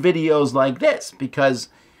on videos like this because,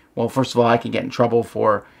 well, first of all, I can get in trouble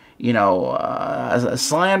for, you know,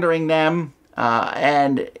 slandering them,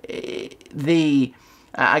 and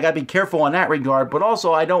I gotta be careful in that regard, but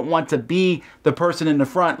also I don't want to be the person in the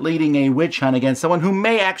front leading a witch hunt against someone who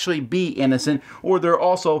may actually be innocent, or there are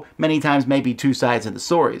also many times maybe 2 sides of the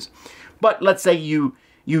stories. But let's say you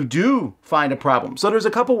do find a problem. So there's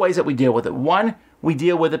a couple ways that we deal with it. One, we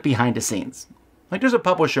deal with it behind the scenes. Like there's a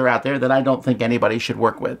publisher out there that I don't think anybody should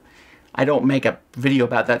work with. I don't make a video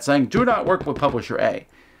about that saying, do not work with publisher A.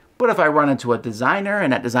 But if I run into a designer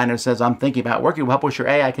and that designer says, I'm thinking about working with publisher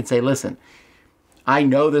A, I can say, listen, I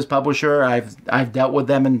know this publisher, I've dealt with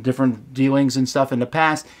them in different dealings and stuff in the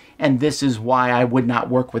past, and this is why I would not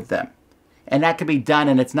work with them. And that can be done,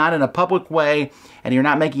 and it's not in a public way, and you're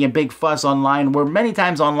not making a big fuss online, where many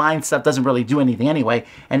times online stuff doesn't really do anything anyway,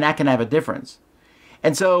 and that can have a difference.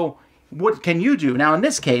 And so, what can you do? Now, in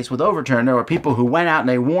this case, with Overturn, there were people who went out and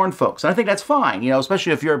they warned folks. And I think that's fine, you know,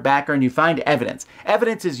 especially if you're a backer and you find evidence.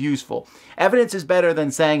 Evidence is useful. Evidence is better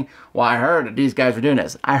than saying, well, I heard that these guys were doing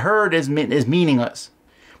this. I heard is meaningless.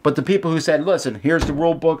 But the people who said, listen, here's the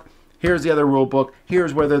rule book, here's the other rule book,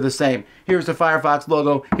 here's where they're the same. Here's the Firefox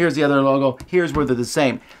logo, here's the other logo, here's where they're the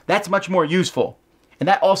same. That's much more useful. And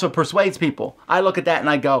that also persuades people. I look at that and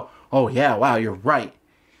I go, oh yeah, wow, you're right.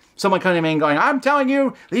 Someone coming in going, I'm telling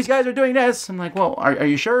you, these guys are doing this. I'm like, well, are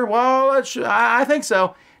you sure? Well, I think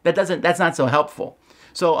so. That's not so helpful.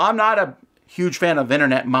 So I'm not a huge fan of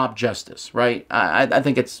internet mob justice, right? I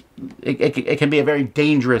think it can be a very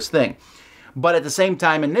dangerous thing. But at the same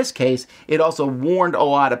time, in this case, it also warned a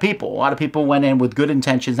lot of people. A lot of people went in with good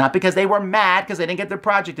intentions, not because they were mad because they didn't get their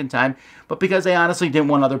project in time, but because they honestly didn't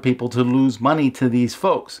want other people to lose money to these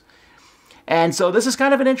folks. And so this is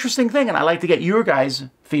kind of an interesting thing, and I'd like to get your guys'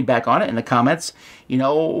 feedback on it in the comments. You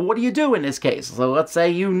know, what do you do in this case? So let's say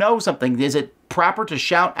you know something. Is it proper to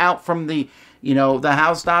shout out from the, you know, the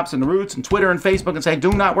house stops and the roots and Twitter and Facebook and say,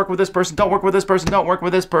 do not work with this person, don't work with this person, don't work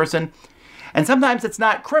with this person? And sometimes it's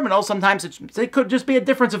not criminal. Sometimes it could just be a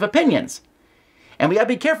difference of opinions. And we got to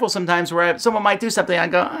be careful sometimes where someone might do something, I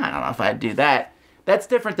go, I don't know if I'd do that. That's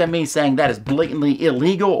different than me saying that is blatantly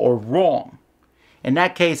illegal or wrong. In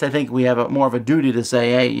that case, I think we have more of a duty to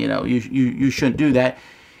say, hey, you know, you shouldn't do that.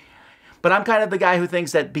 But I'm kind of the guy who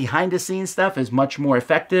thinks that behind-the-scenes stuff is much more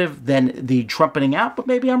effective than the trumpeting out. But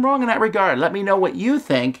maybe I'm wrong in that regard. Let me know what you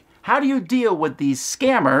think. How do you deal with these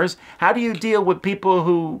scammers? How do you deal with people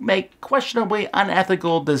who make questionably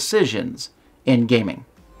unethical decisions in gaming?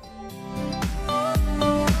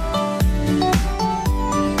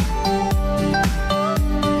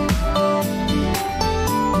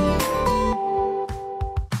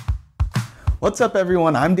 What's up,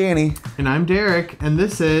 everyone? I'm Danny. And I'm Derek, and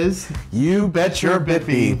this is You Bet Your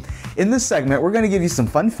Biddy. In this segment, we're going to give you some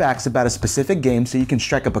fun facts about a specific game so you can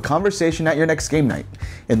strike up a conversation at your next game night.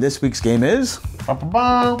 And this week's game is...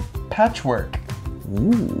 Patchwork.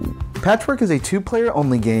 Ooh. Patchwork is a 2-player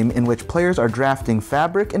only game in which players are drafting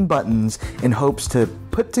fabric and buttons in hopes to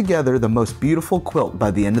put together the most beautiful quilt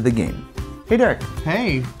by the end of the game. Hey Derek.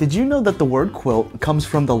 Hey. Did you know that the word quilt comes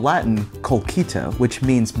from the Latin colchita, which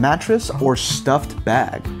means mattress or stuffed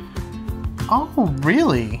bag? Oh,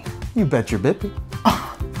 really? You bet your biddy.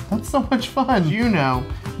 That's so much fun. You know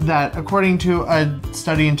that according to a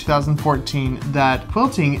study in 2014 that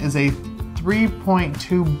quilting is a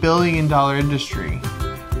 $3.2 billion industry.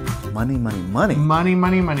 Money, money, money. Money,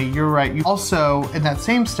 money, money. You're right. Also, in that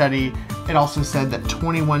same study, it also said that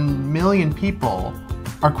 21 million people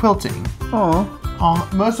are quilting.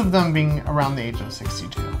 Aww. Most of them being around the age of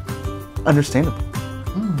 62. Understandable.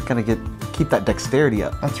 Gotta keep that dexterity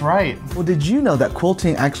up. That's right. Well, did you know that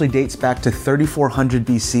quilting actually dates back to 3400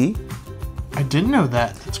 BC? I didn't know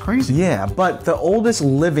that. That's crazy. Yeah, but the oldest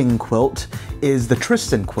living quilt is the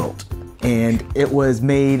Tristan quilt, and it was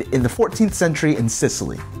made in the 14th century in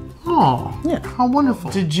Sicily. Oh, yeah. How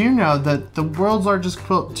wonderful. Did you know that the world's largest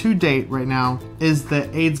quilt to date right now is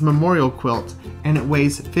the AIDS Memorial Quilt, and it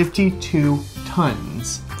weighs 52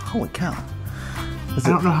 tons. Holy cow. I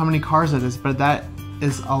don't know how many cars it is, but that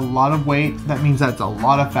is a lot of weight. That means that's a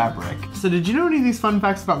lot of fabric. So did you know any of these fun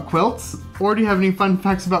facts about quilts? Or do you have any fun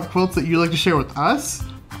facts about quilts that you'd like to share with us?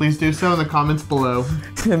 Please do so in the comments below.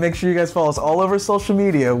 And make sure you guys follow us all over social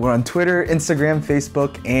media. We're on Twitter, Instagram,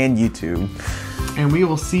 Facebook, and YouTube. And we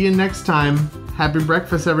will see you next time. Happy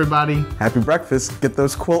breakfast, everybody. Happy breakfast. Get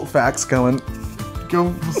those quilt facts going.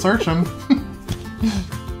 Go search them.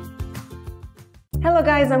 Hello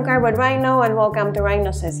guys, I'm Cardboard Rhino and welcome to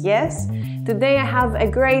Rhino Says Yes. Today I have a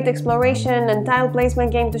great exploration and tile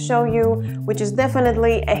placement game to show you, which is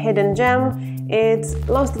definitely a hidden gem. It's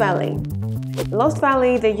Lost Valley. Lost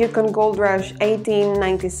Valley, the Yukon Gold Rush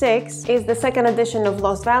 1896, is the second edition of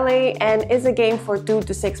Lost Valley and is a game for 2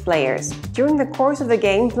 to 6 players. During the course of the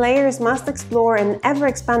game, players must explore an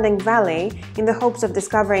ever-expanding valley in the hopes of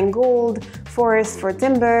discovering gold, forests for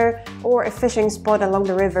timber, or a fishing spot along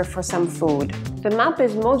the river for some food. The map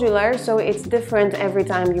is modular, so it's different every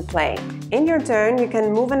time you play. In your turn, you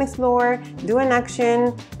can move and explore, do an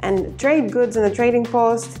action, and trade goods in the trading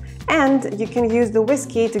post, and you can use the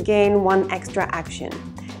whiskey to gain 1 extra action.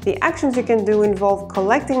 The actions you can do involve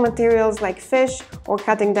collecting materials like fish or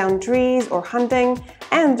cutting down trees or hunting,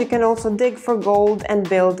 and you can also dig for gold and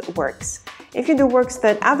build works. If you do works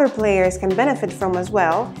that other players can benefit from as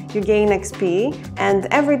well, you gain XP, and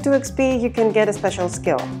every 2 XP you can get a special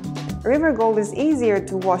skill. River gold is easier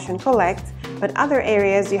to wash and collect, but other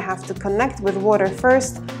areas you have to connect with water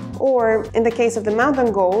first, or in the case of the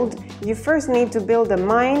mountain gold, you first need to build a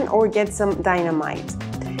mine or get some dynamite.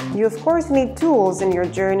 You of course need tools in your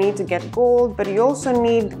journey to get gold, but you also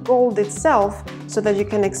need gold itself so that you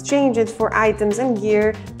can exchange it for items and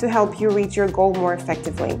gear to help you reach your goal more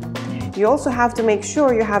effectively. You also have to make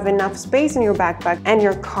sure you have enough space in your backpack and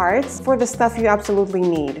your carts for the stuff you absolutely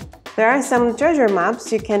need. There are some treasure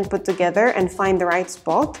maps you can put together and find the right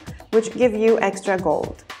spot, which give you extra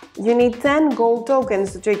gold. You need 10 gold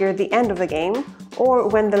tokens to trigger the end of the game, or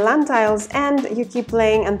when the land tiles end, you keep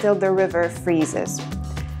playing until the river freezes.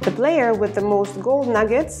 The player with the most gold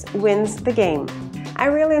nuggets wins the game. I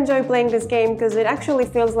really enjoy playing this game because it actually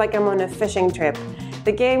feels like I'm on a fishing trip.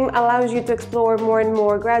 The game allows you to explore more and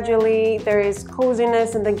more gradually. There is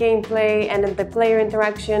coziness in the gameplay and in the player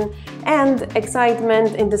interaction, and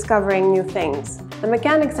excitement in discovering new things. The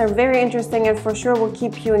mechanics are very interesting and for sure will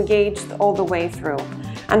keep you engaged all the way through.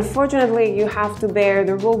 Unfortunately, you have to bear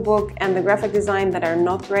the rulebook and the graphic design that are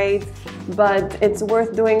not great, but it's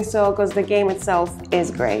worth doing so because the game itself is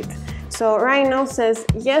great. So Rhino says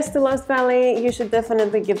yes to Lost Valley. You should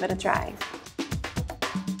definitely give it a try.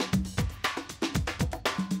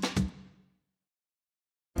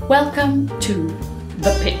 Welcome to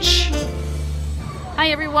The Pitch. Hi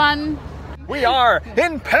everyone. We are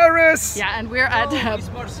in Paris. Yeah, and we're at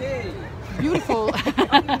beautiful,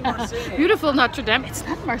 beautiful Notre Dame. It's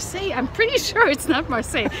not Marseille. I'm pretty sure it's not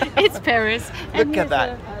Marseille. It's Paris. Look at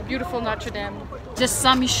that. Beautiful Notre Dame. Just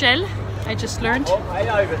Saint-Michel. I just learned.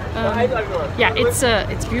 Yeah,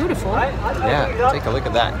 it's beautiful. Yeah, take a look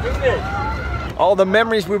at that. All the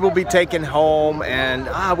memories we will be taking home, and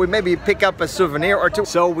we maybe pick up a souvenir or two.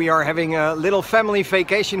 So we are having a little family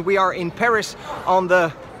vacation. We are in Paris on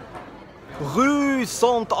the Rue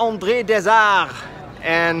Saint-André-des-Arts.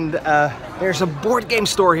 And there's a board game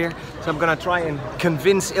store here. So I'm gonna try and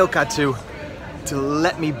convince Ilka to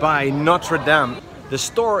let me buy Notre Dame. The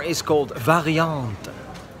store is called Variante.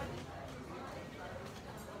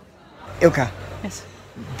 Ilka. Yes.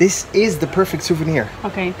 This is the perfect souvenir.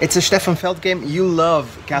 Okay. It's a Stefan Feld game. You love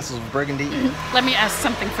Castles of Burgundy. Let me ask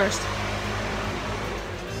something first.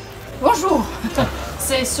 Bonjour.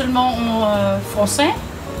 C'est seulement en français?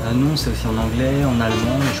 Non, c'est aussi en anglais, en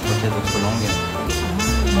allemand, et je crois qu'il y a d'autres langues.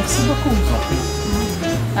 Merci beaucoup.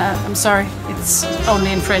 I'm sorry. It's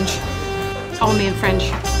only in French. Only in French.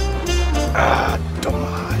 Ah,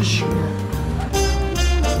 dommage.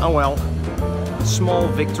 Oh well. Small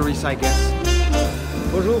victories, I guess.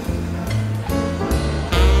 Bonjour.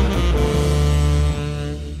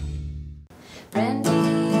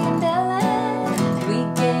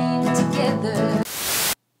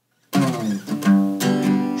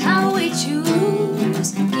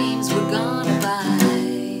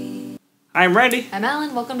 I'm Randy. I'm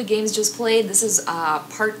Alan. Welcome to Games Just Played. This is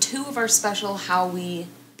part 2 of our special how we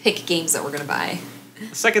pick games that we're going to buy.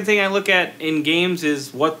 The second thing I look at in games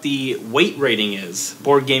is what the weight rating is.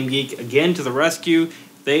 Board Game Geek, again, to the rescue.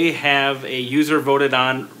 They have a user-voted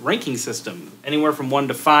on ranking system, anywhere from 1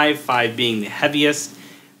 to 5, 5 being the heaviest.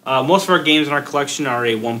 Most of our games in our collection are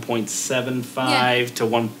a 1.75 to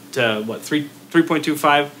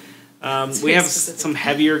 3.25. We have some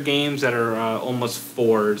heavier games that are almost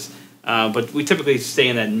 4s. But we typically stay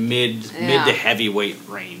in that mid to heavyweight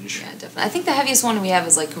range. Yeah, definitely. I think the heaviest one we have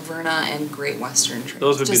is like Caverna and Great Western Trail.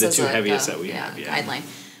 Those would be the two heaviest that we have. Yeah. Guideline.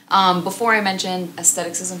 Before I mentioned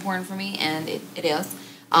aesthetics is important for me, and it is.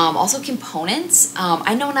 Also components.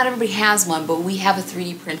 I know not everybody has one, but we have a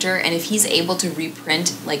 3D printer, and if he's able to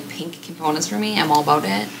reprint like pink components for me, I'm all about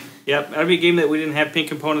it. Yep, every game that we didn't have pink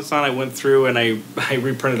components on, I went through and I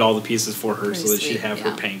reprinted all the pieces for her so that she'd have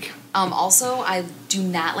her pink. Also, I do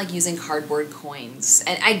not like using cardboard coins.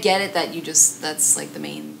 And I get it that that's like the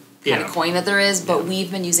main kind of coin that there is, but we've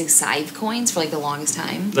been using scythe coins for like the longest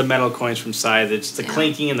time. The metal coins from Scythe, it's the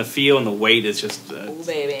clinking and the feel and the weight is just... oh,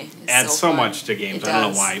 baby. Adds so much to games. I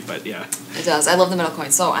don't know why, but yeah. It does. I love the metal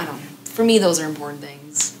coins, so I don't know. For me, those are important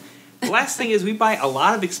things. The last thing is we buy a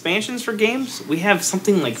lot of expansions for games. We have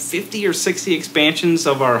something like 50 or 60 expansions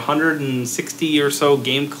of our 160 or so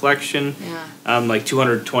game collection. Yeah. Like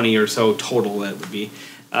 220 or so total that would be.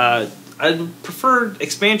 I prefer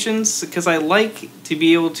expansions because I like to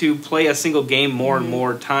be able to play a single game more and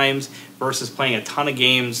more times versus playing a ton of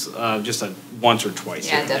games just once or twice.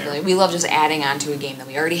 Yeah, definitely. We love just adding on to a game that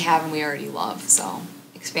we already have and we already love. So,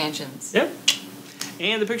 expansions. Yep.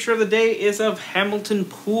 And the picture of the day is of Hamilton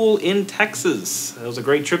Pool in Texas. It was a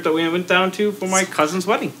great trip that we went down to for my cousin's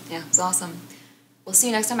wedding. Yeah, it was awesome. We'll see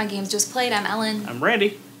you next time on Games Just Played. I'm Ellen. I'm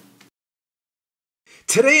Randy.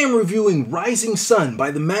 Today I'm reviewing Rising Sun by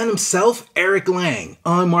the man himself, Eric Lang.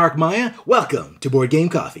 I'm Mark Maya. Welcome to Board Game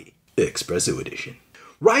Coffee, Espresso Edition.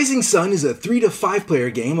 Rising Sun is a 3 to 5 player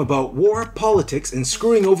game about war, politics, and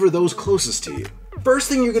screwing over those closest to you. First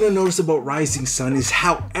thing you're going to notice about Rising Sun is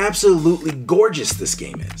how absolutely gorgeous this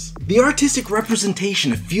game is. The artistic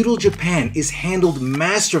representation of feudal Japan is handled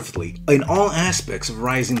masterfully in all aspects of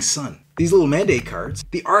Rising Sun. These little mandate cards,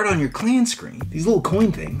 the art on your clan screen, these little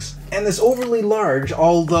coin things, and this overly large,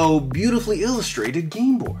 although beautifully illustrated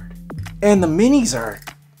game board. And the minis are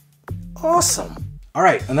awesome.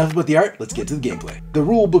 Alright, enough about the art, let's get to the gameplay. The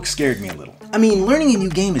rulebook scared me a little. I mean, learning a new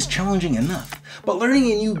game is challenging enough, but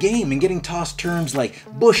learning a new game and getting tossed terms like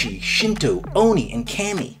Bushi, Shinto, Oni, and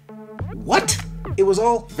Kami. What? It was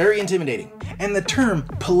all very intimidating. And the term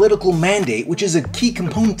political mandate, which is a key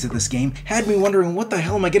component to this game, had me wondering what the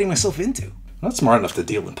hell am I getting myself into? I'm not smart enough to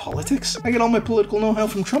deal in politics. I get all my political know-how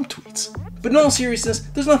from Trump tweets. But in all seriousness,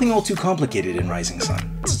 there's nothing all too complicated in Rising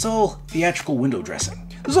Sun. It's all theatrical window dressing.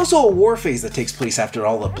 There's also a war phase that takes place after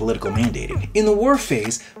all the political mandating. In the war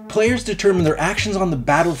phase, players determine their actions on the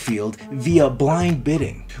battlefield via blind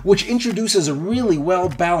bidding, which introduces a really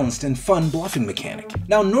well-balanced and fun bluffing mechanic.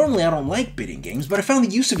 Now, normally I don't like bidding games, but I found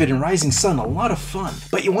the use of it in Rising Sun a lot of fun.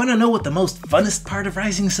 But you want to know what the most funnest part of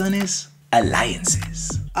Rising Sun is?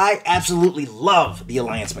 Alliances. I absolutely love the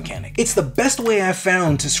alliance mechanic. It's the best way I've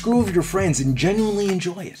found to screw over your friends and genuinely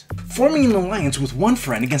enjoy it. Forming an alliance with one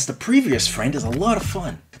friend against a previous friend is a lot of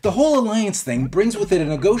fun. The whole alliance thing brings with it a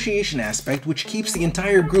negotiation aspect which keeps the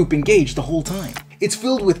entire group engaged the whole time. It's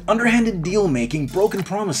filled with underhanded deal making, broken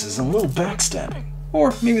promises, and a little backstabbing.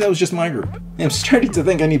 Or maybe that was just my group. I'm starting to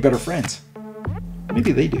think I need better friends.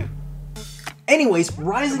 Maybe they do. Anyways,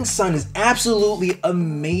 Rising Sun is absolutely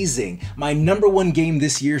amazing. My #1 game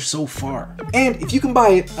this year so far. And if you can buy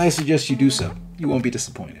it, I suggest you do so. You won't be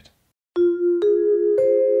disappointed.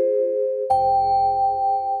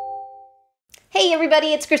 Hey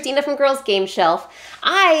everybody, it's Christina from Girls Game Shelf.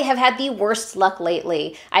 I have had the worst luck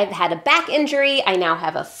lately. I've had a back injury, I now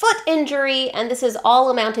have a foot injury, and this has all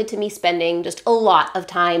amounted to me spending just a lot of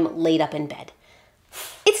time laid up in bed.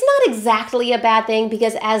 It's not exactly a bad thing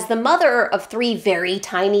because as the mother of 3 very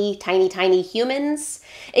tiny humans,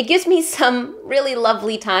 it gives me some really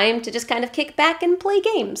lovely time to just kind of kick back and play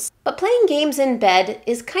games. But playing games in bed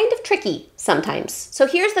is kind of tricky sometimes. So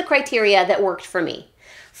here's the criteria that worked for me.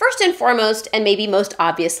 First and foremost, and maybe most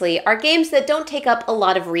obviously, are games that don't take up a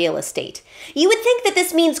lot of real estate. You would think that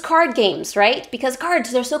this means card games, right? Because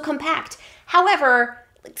cards, they're so compact. However,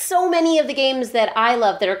 so many of the games that I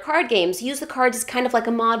love that are card games use the cards as kind of like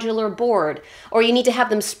a modular board, or you need to have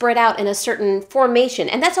them spread out in a certain formation,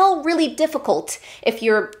 and that's all really difficult if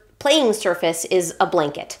your playing surface is a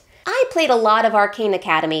blanket. I played a lot of Arcane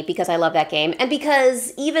Academy because I love that game, and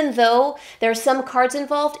because even though there are some cards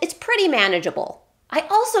involved, it's pretty manageable. I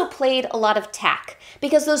also played a lot of TAC,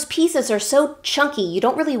 because those pieces are so chunky you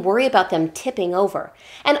don't really worry about them tipping over.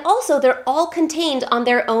 And also they're all contained on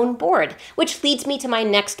their own board, which leads me to my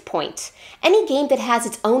next point. Any game that has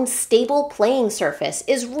its own stable playing surface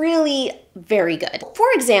is really very good. For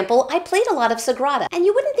example, I played a lot of Sagrada, and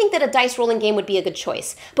you wouldn't think that a dice rolling game would be a good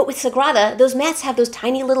choice, but with Sagrada, those mats have those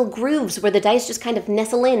tiny little grooves where the dice just kind of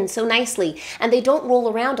nestle in so nicely, and they don't roll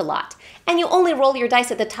around a lot. And you only roll your dice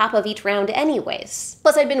at the top of each round anyways.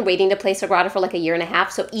 Plus, I'd been waiting to play Sagrada for like a year and a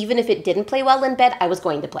half, so even if it didn't play well in bed, I was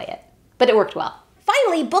going to play it. But it worked well.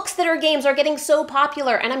 Finally, books that are games are getting so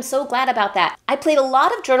popular, and I'm so glad about that. I played a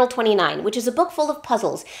lot of Journal 29, which is a book full of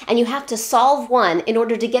puzzles, and you have to solve one in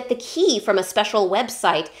order to get the key from a special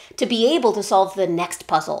website to be able to solve the next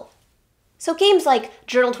puzzle. So games like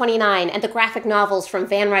Journal 29 and the graphic novels from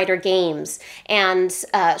Van Ryder Games and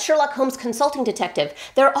Sherlock Holmes Consulting Detective,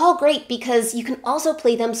 they're all great because you can also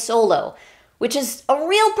play them solo, which is a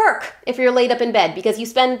real perk if you're laid up in bed because you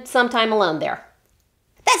spend some time alone there.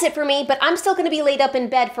 That's it for me, but I'm still going to be laid up in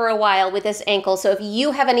bed for a while with this ankle, so if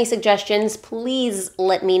you have any suggestions, please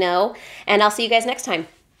let me know, and I'll see you guys next time.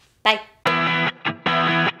 Bye.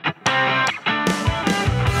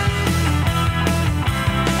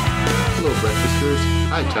 Hello, breakfasters.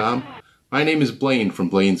 Hi, Tom. My name is Blaine from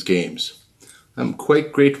Blaine's Games. I'm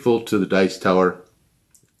quite grateful to the Dice Tower.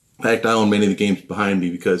 In fact, I own many of the games behind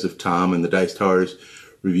me because of Tom and the Dice Tower's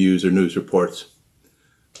reviews or news reports.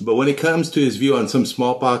 But when it comes to his view on some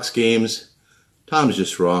small box games, Tom's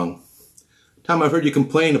just wrong. Tom, I've heard you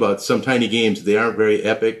complain about some tiny games. They aren't very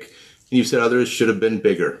epic, and you've said others should have been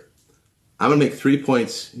bigger. I'm going to make 3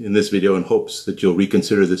 points in this video in hopes that you'll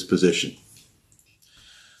reconsider this position.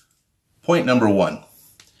 Point number 1.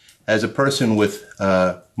 As a person with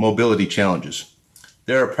mobility challenges,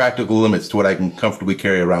 there are practical limits to what I can comfortably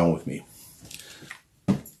carry around with me.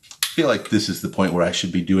 I feel like this is the point where I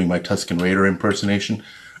should be doing my Tusken Raider impersonation.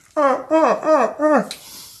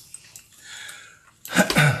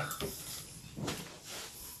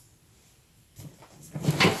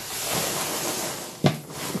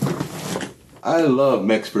 I love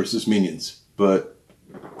Mechs vs. Minions, but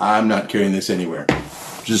I'm not carrying this anywhere.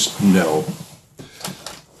 Just no.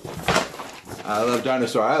 I love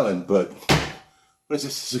Dinosaur Island, but what is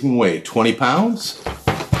this thing weigh? 20 pounds?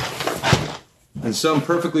 And some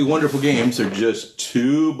perfectly wonderful games are just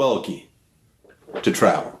too bulky to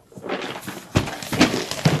travel.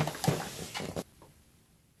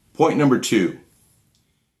 Point number 2.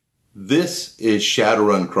 This is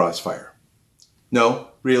Shadowrun Crossfire. No,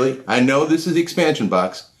 really, I know this is the expansion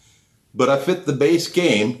box, but I fit the base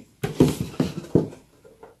game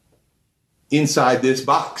inside this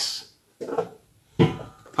box.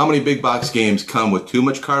 How many big box games come with too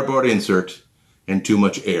much cardboard insert and too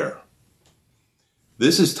much air?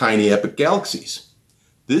 This is Tiny Epic Galaxies.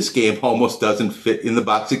 This game almost doesn't fit in the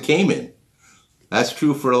box it came in. That's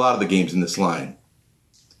true for a lot of the games in this line.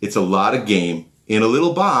 It's a lot of game in a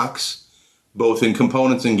little box, both in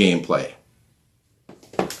components and gameplay.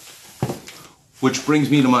 Which brings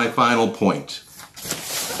me to my final point.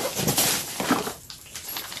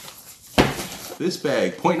 This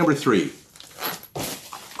bag, point number 3.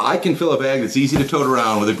 I can fill a bag that's easy to tote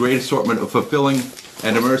around with a great assortment of fulfilling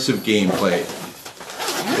and immersive gameplay.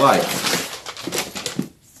 Like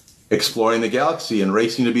exploring the galaxy and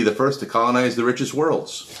racing to be the first to colonize the richest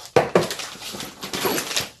worlds.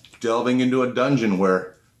 Delving into a dungeon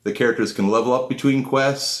where the characters can level up between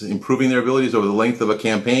quests, improving their abilities over the length of a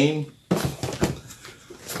campaign.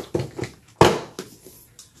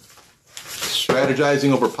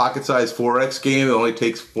 Strategizing over pocket-sized 4X game that only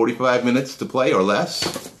takes 45 minutes to play or less.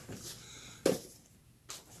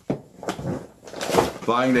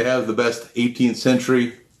 Vying to have the best 18th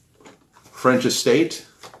century French estate.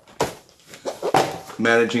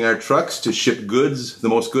 Managing our trucks to ship goods, the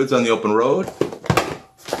most goods on the open road.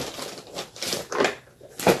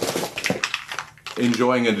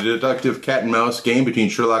 Enjoying a deductive cat and mouse game between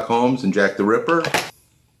Sherlock Holmes and Jack the Ripper.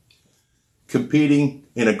 Competing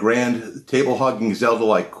in a grand table-hogging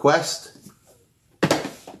Zelda-like quest.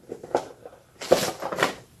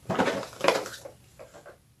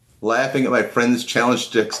 Laughing at my friend's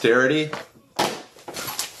challenged dexterity.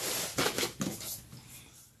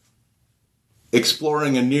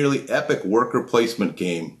 exploring a nearly epic worker placement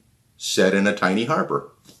game set in a tiny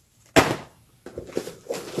harbor.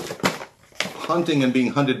 Hunting and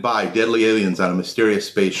being hunted by deadly aliens on a mysterious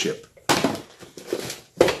spaceship.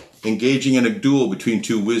 Engaging in a duel between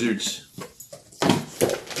two wizards.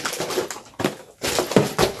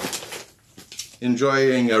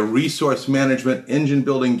 Enjoying a resource management engine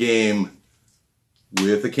building game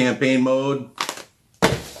with a campaign mode.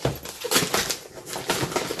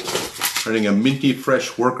 Running a minty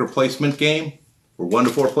fresh worker placement game for 1 to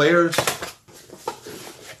 4 players.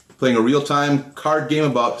 Playing a real-time card game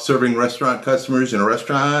about serving restaurant customers in a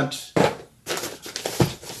restaurant.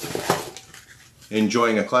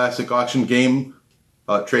 Enjoying a classic auction game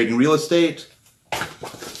about trading real estate.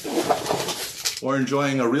 Or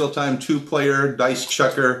enjoying a real-time 2-player dice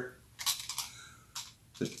chucker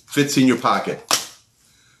that fits in your pocket.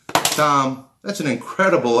 Tom, that's an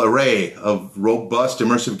incredible array of robust,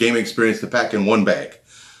 immersive gaming experience to pack in one bag.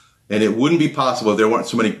 And it wouldn't be possible if there weren't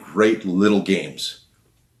so many great little games.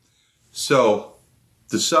 So,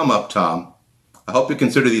 to sum up, Tom, I hope you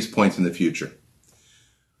consider these points in the future.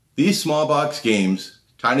 These small box games,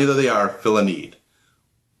 tiny though they are, fill a need.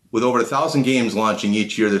 With over 1,000 games launching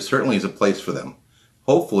each year, there certainly is a place for them.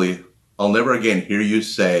 Hopefully, I'll never again hear you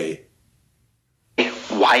say,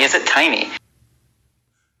 "Why is it tiny?"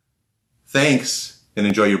 Thanks, and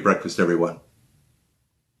enjoy your breakfast, everyone.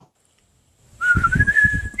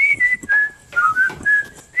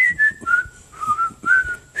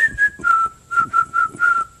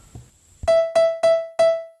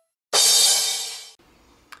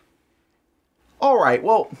 All right,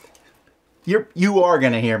 well, you are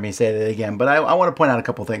going to hear me say that again, but I want to point out a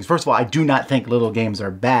couple things. First of all, I do not think little games are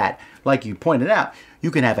bad. Like you pointed out, you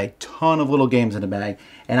can have a ton of little games in a bag,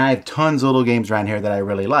 and I have tons of little games around here that I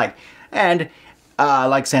really like. And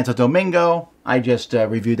like Santo Domingo, I just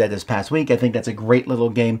reviewed that this past week. I think that's a great little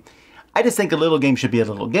game. I just think a little game should be a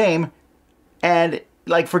little game. And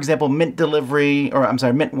like, for example, Mint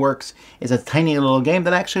Works is a tiny little game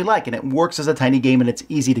that I actually like, and it works as a tiny game, and it's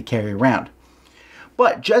easy to carry around.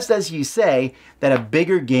 But just as you say that a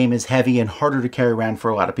bigger game is heavy and harder to carry around for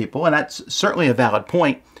a lot of people, and that's certainly a valid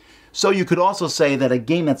point, so you could also say that a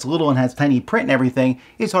game that's little and has tiny print and everything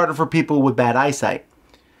is harder for people with bad eyesight.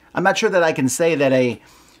 I'm not sure that I can say that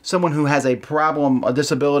someone who has a problem, a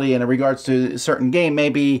disability in regards to a certain game,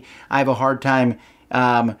 maybe I have a hard time,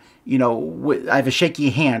 I have a shaky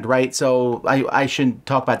hand, right? So I shouldn't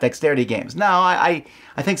talk about dexterity games. No, I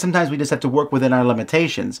think sometimes we just have to work within our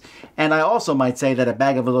limitations. And I also might say that a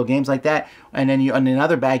bag of little games like that, and then in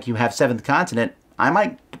another bag you have Seventh Continent, I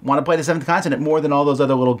might want to play the Seventh Continent more than all those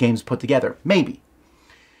other little games put together. Maybe.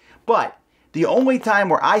 But the only time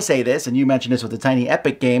where I say this, and you mentioned this with the Tiny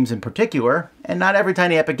Epic games in particular, and not every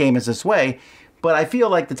Tiny Epic game is this way, but I feel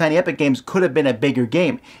like the Tiny Epic games could have been a bigger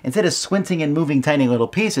game. Instead of squinting and moving tiny little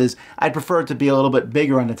pieces, I'd prefer it to be a little bit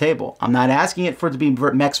bigger on the table. I'm not asking it for it to be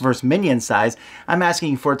Mechs vs. Minions size. I'm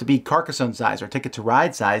asking for it to be Carcassonne size or Ticket to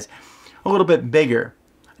Ride size, a little bit bigger.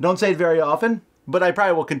 I don't say it very often, but I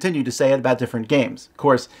probably will continue to say it about different games. Of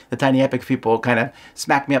course, the Tiny Epic people kind of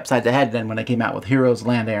smacked me upside the head then when I came out with Heroes,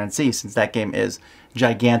 Land, Air, and Sea, since that game is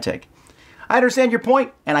gigantic. I understand your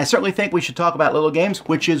point, and I certainly think we should talk about little games,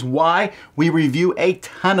 which is why we review a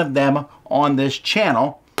ton of them on this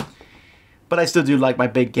channel. But I still do like my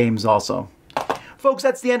big games also. Folks,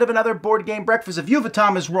 that's the end of another Board Game Breakfast. If you have a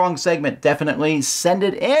Tom is Wrong segment, definitely send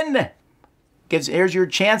it in. Here's your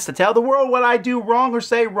chance to tell the world what I do wrong or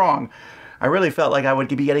say wrong. I really felt like I would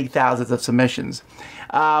be getting thousands of submissions.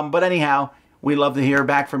 But anyhow, we love to hear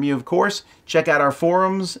back from you, of course. Check out our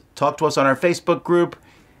forums. Talk to us on our Facebook group.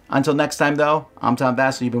 Until next time, though, I'm Tom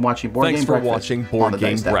Vassell. You've been watching Board Game Breakfast. Thanks for watching Board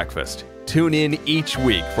Game Breakfast. Tune in each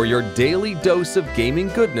week for your daily dose of gaming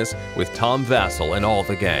goodness with Tom Vassell and all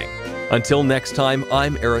the gang. Until next time,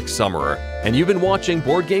 I'm Eric Summerer, and you've been watching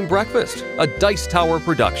Board Game Breakfast, a Dice Tower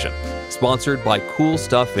production, sponsored by Cool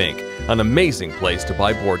Stuff Inc., an amazing place to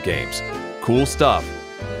buy board games. Cool stuff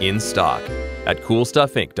in stock at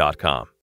CoolStuffInc.com.